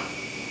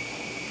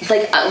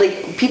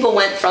 like people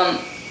went from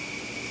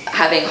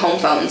having home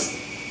phones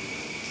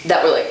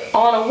that were like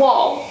on a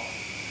wall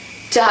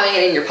to having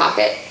it in your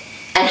pocket,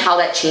 and how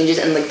that changes,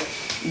 and like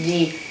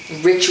the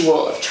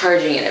ritual of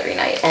charging it every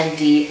night, and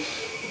the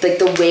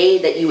way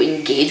that you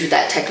engage with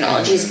that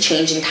technology has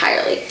changed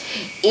entirely.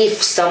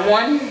 If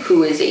someone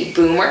who is a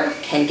boomer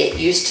can get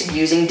used to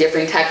using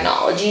different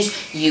technologies,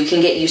 you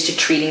can get used to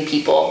treating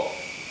people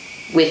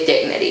with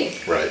dignity.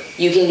 Right.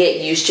 You can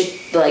get used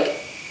to like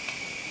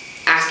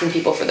asking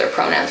people for their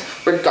pronouns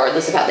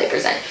regardless of how they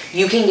present.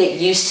 You can get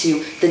used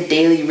to the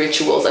daily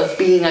rituals of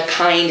being a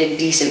kind and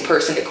decent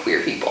person to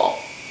queer people.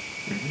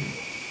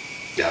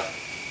 Yeah.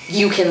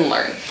 You can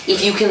learn.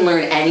 If you can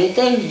learn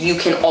anything, you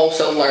can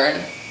also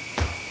learn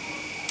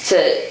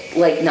to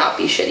like not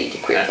be shitty to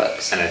queer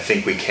folks. And I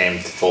think we came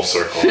full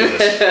circle with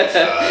this.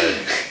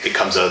 With, it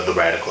comes out of the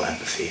radical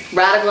empathy.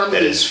 Radical empathy.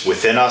 That is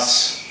within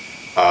us.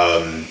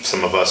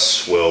 Some of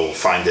us will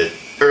find it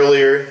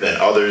earlier than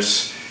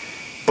others,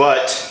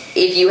 but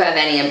if you have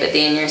any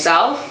empathy in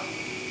yourself,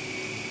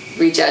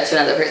 reach out to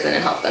another person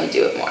and help them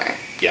do it more.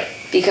 Yeah.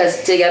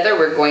 Because together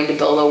we're going to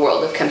build a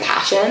world of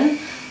compassion.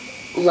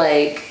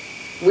 Like,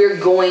 we're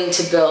going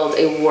to build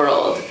a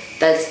world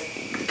that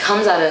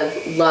comes out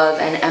of love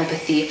and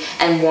empathy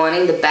and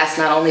wanting the best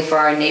not only for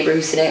our neighbor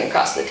who's sitting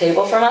across the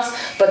table from us,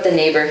 but the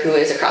neighbor who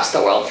is across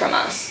the world from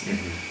us.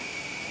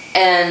 Mm-hmm.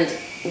 And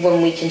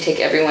when we can take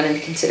everyone into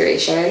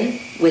consideration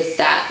with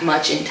that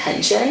much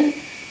intention,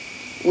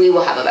 we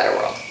will have a better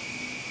world.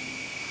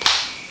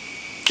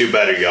 Do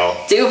better,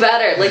 y'all. Do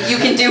better. Like, you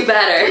can do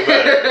better. Do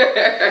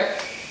better.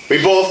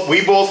 We both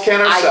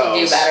can ourselves. I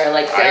can do better.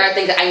 Like, there are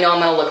things that I know I'm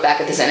gonna look back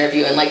at this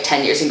interview in like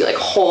 10 years and be like,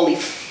 holy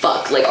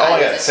fuck. Like, oh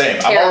yeah,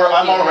 same.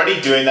 I'm already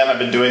doing that. I've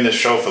been doing this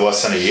show for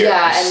less than a year.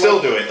 Yeah, I'm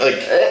still doing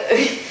like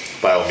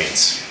by all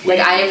means. Like,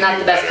 I am not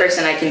the best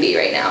person I can be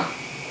right now.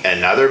 And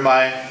neither am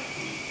I.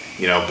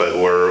 You know, but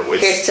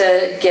here's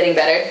to getting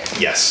better.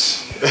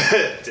 Yes.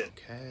 Okay.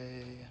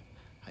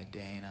 Hi,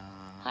 Dana.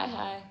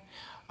 Hi.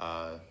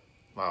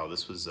 Wow,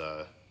 this was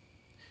a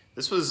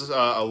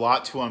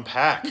lot to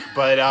unpack,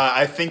 but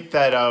I think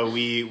that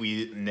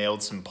we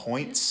nailed some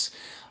points.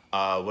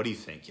 What do you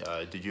think?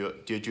 Did you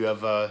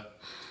have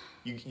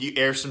you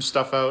air some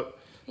stuff out?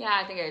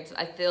 Yeah,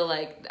 I feel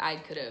like I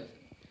can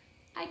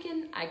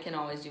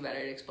always do better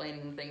at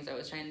explaining the things I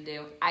was trying to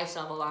do. I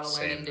still have a lot of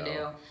learning to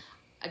do.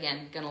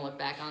 Again, gonna look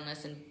back on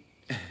this in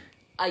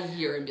a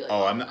year and be like,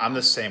 oh, I'm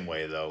the same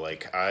way though.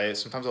 Like,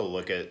 sometimes I'll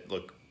look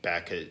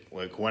back at,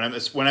 like, when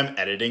I'm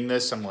editing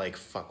this, I'm like,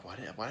 fuck, why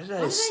did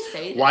I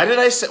say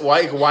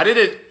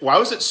why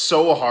was it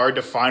so hard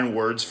to find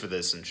words for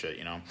this and shit,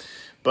 you know?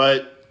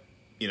 But,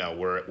 you know,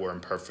 we're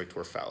imperfect,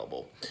 we're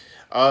fallible.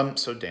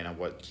 So Dana,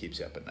 what keeps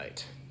you up at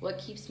night? What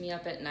keeps me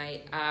up at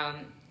night?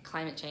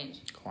 Climate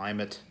change.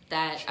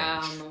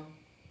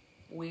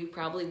 We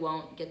probably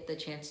won't get the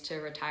chance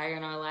to retire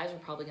in our lives. We're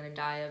probably going to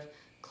die of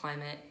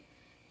climate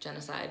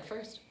genocide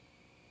first.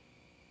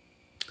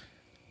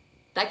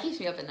 That keeps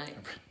me up at night.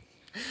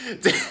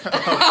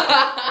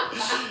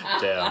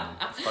 Damn.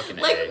 Fucking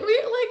like,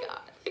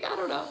 I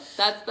don't know.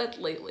 That's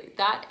lately.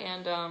 That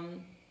and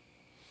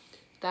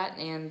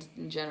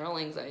general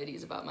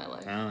anxieties about my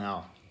life. I don't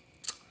know.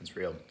 That's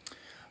real.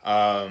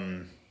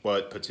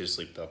 What puts you to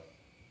sleep though?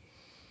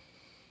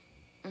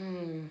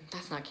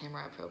 That's not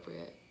camera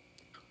appropriate.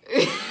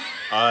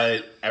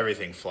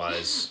 Everything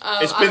flies.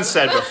 It's been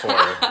said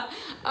before.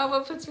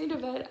 What puts me to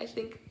bed? I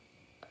think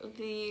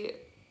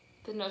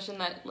the notion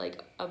that, like,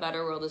 a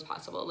better world is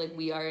possible. Like,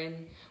 we are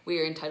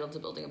entitled to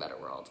building a better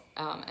world,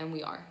 and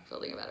we are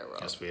building a better world.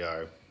 Yes, we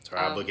are. It's our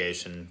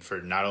obligation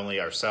for not only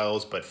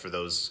ourselves but for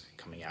those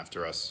coming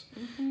after us.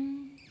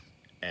 Mm-hmm.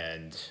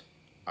 And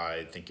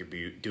I think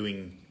you're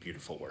doing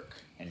beautiful work,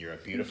 and you're a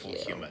beautiful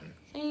human.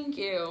 Thank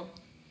you.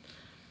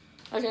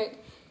 Okay.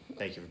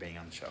 Thank you for being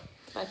on the show.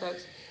 Bye,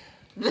 folks.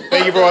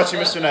 Thank you for watching,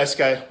 Mr. Nice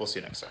Guy. We'll see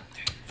you next time.